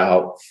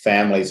allow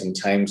families and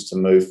teams to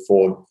move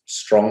forward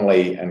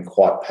strongly and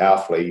quite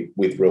powerfully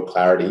with real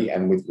clarity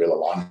and with real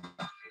alignment.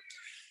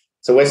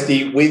 So,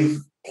 Westy,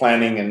 with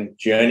planning and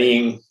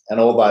journeying and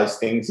all those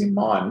things in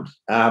mind,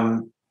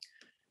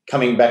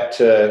 coming back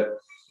to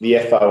the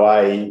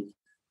FOA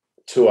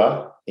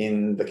tour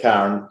in the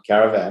car and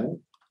caravan,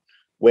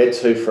 where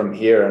to from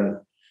here, and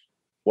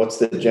what's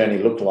the journey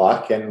look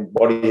like, and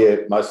what are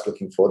you most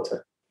looking forward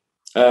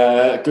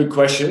to? Good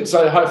question.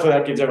 So hopefully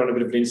that gives everyone a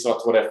bit of an insight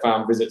to what our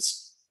farm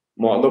visits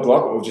might look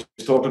like, what we've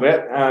just talked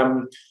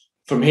about.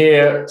 From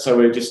here, so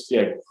we're just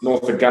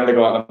north of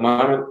Gundagai at the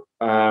moment,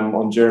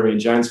 on Jeremy and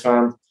Jane's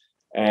farm,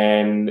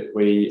 and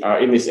we are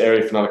in this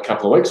area for another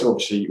couple of weeks.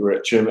 Obviously, we're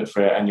at Tumut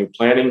for our annual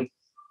planning,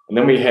 and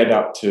then we head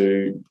up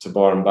to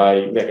Byron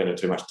Bay. Without going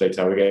into too much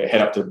detail, we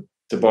head up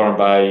to Byron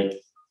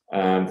Bay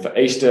for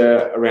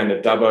Easter around the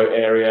Dubbo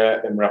area.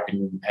 Then we're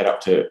head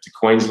up to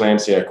Queensland,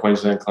 see our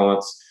Queensland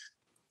clients,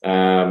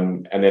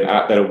 and then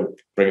that'll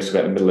bring us to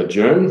about the middle of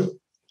June,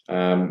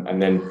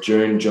 and then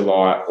June,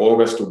 July,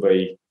 August will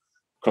be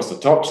across the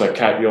top. So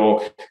Cape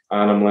York,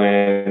 Arnhem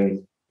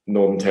Land,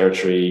 Northern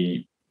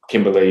Territory,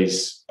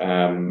 Kimberleys,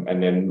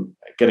 and then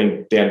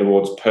getting down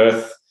towards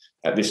Perth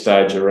at this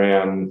stage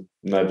around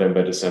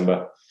November,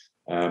 December,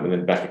 and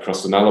then back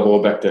across the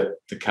Nullarbor, back to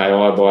KI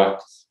by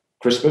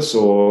Christmas,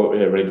 or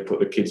ready to put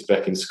the kids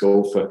back in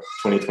school for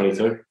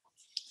 2022.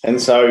 And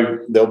so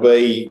there'll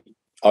be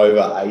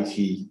over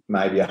 80,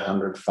 maybe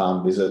 100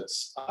 farm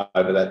visits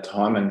over that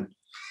time, and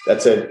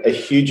that's a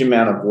huge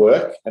amount of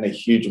work and a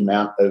huge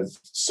amount of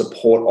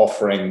support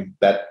offering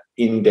that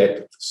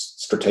in-depth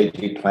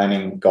strategic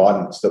planning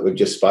guidance that we've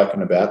just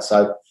spoken about.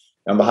 So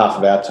on behalf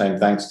of our team,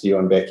 thanks to you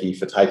and Becky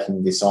for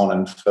taking this on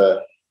and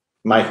for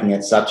making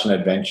it such an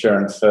adventure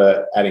and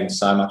for adding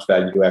so much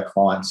value to our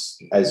clients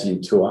as you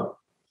tour.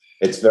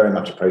 It's very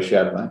much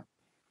appreciated, mate.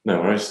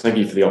 No worries. Thank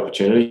you for the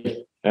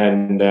opportunity.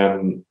 And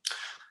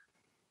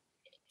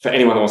for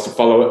anyone that wants to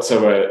follow it,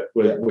 so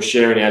we're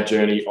sharing our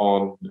journey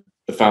on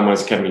the Farm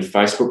Owners Academy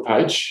Facebook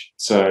page.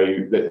 So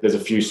there's a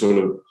few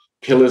sort of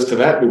pillars to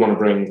that. We want to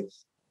bring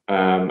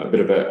a bit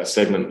of a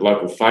segment,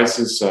 local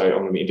faces. So I'm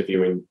going to be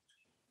interviewing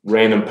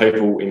random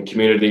people in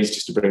communities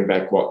just to bring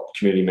back what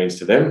community means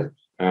to them,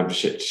 to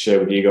share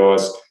with you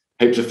guys.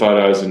 Heaps of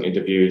photos and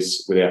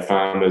interviews with our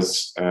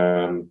farmers,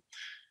 some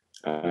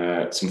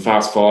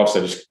fast five,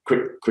 so just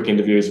quick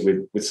interviews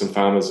with some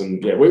farmers.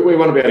 And we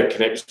want to be able to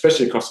connect,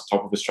 especially across the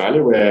top of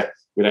Australia where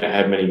we don't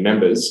have many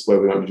members, where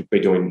we won't be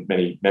doing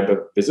many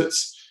member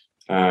visits.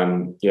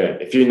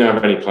 If you know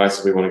of any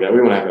places we want to go,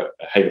 we want to have a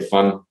heap of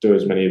fun, do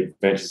as many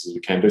adventures as we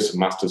can, do some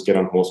musters, get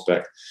on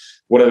horseback.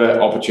 Whatever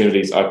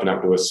opportunities open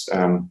up to us,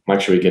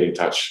 make sure you get in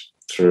touch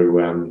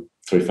through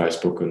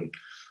Facebook.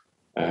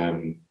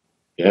 And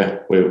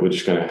we're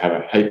just going to have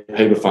a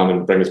heap of fun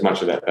and bring as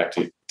much of that back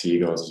to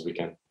you guys as we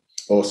can.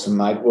 Awesome,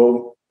 mate.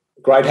 Well,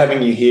 great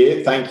having you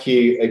here. Thank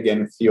you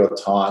again for your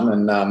time,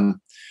 and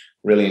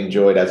really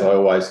enjoyed, as I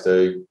always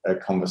do, a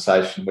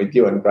conversation with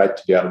you, and great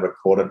to be able to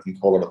record it and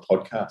call it a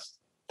podcast.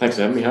 Thanks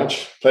for having me,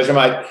 Hutch. Pleasure,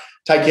 mate.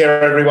 Take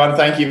care, everyone.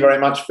 Thank you very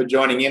much for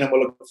joining in, and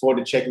we'll look forward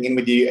to checking in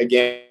with you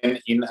again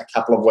in a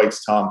couple of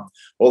weeks' time.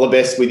 All the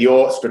best with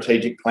your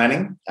strategic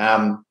planning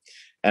and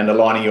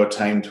aligning your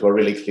team to a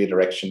really clear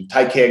direction.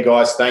 Take care,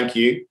 guys. Thank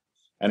you,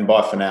 and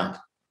bye for now.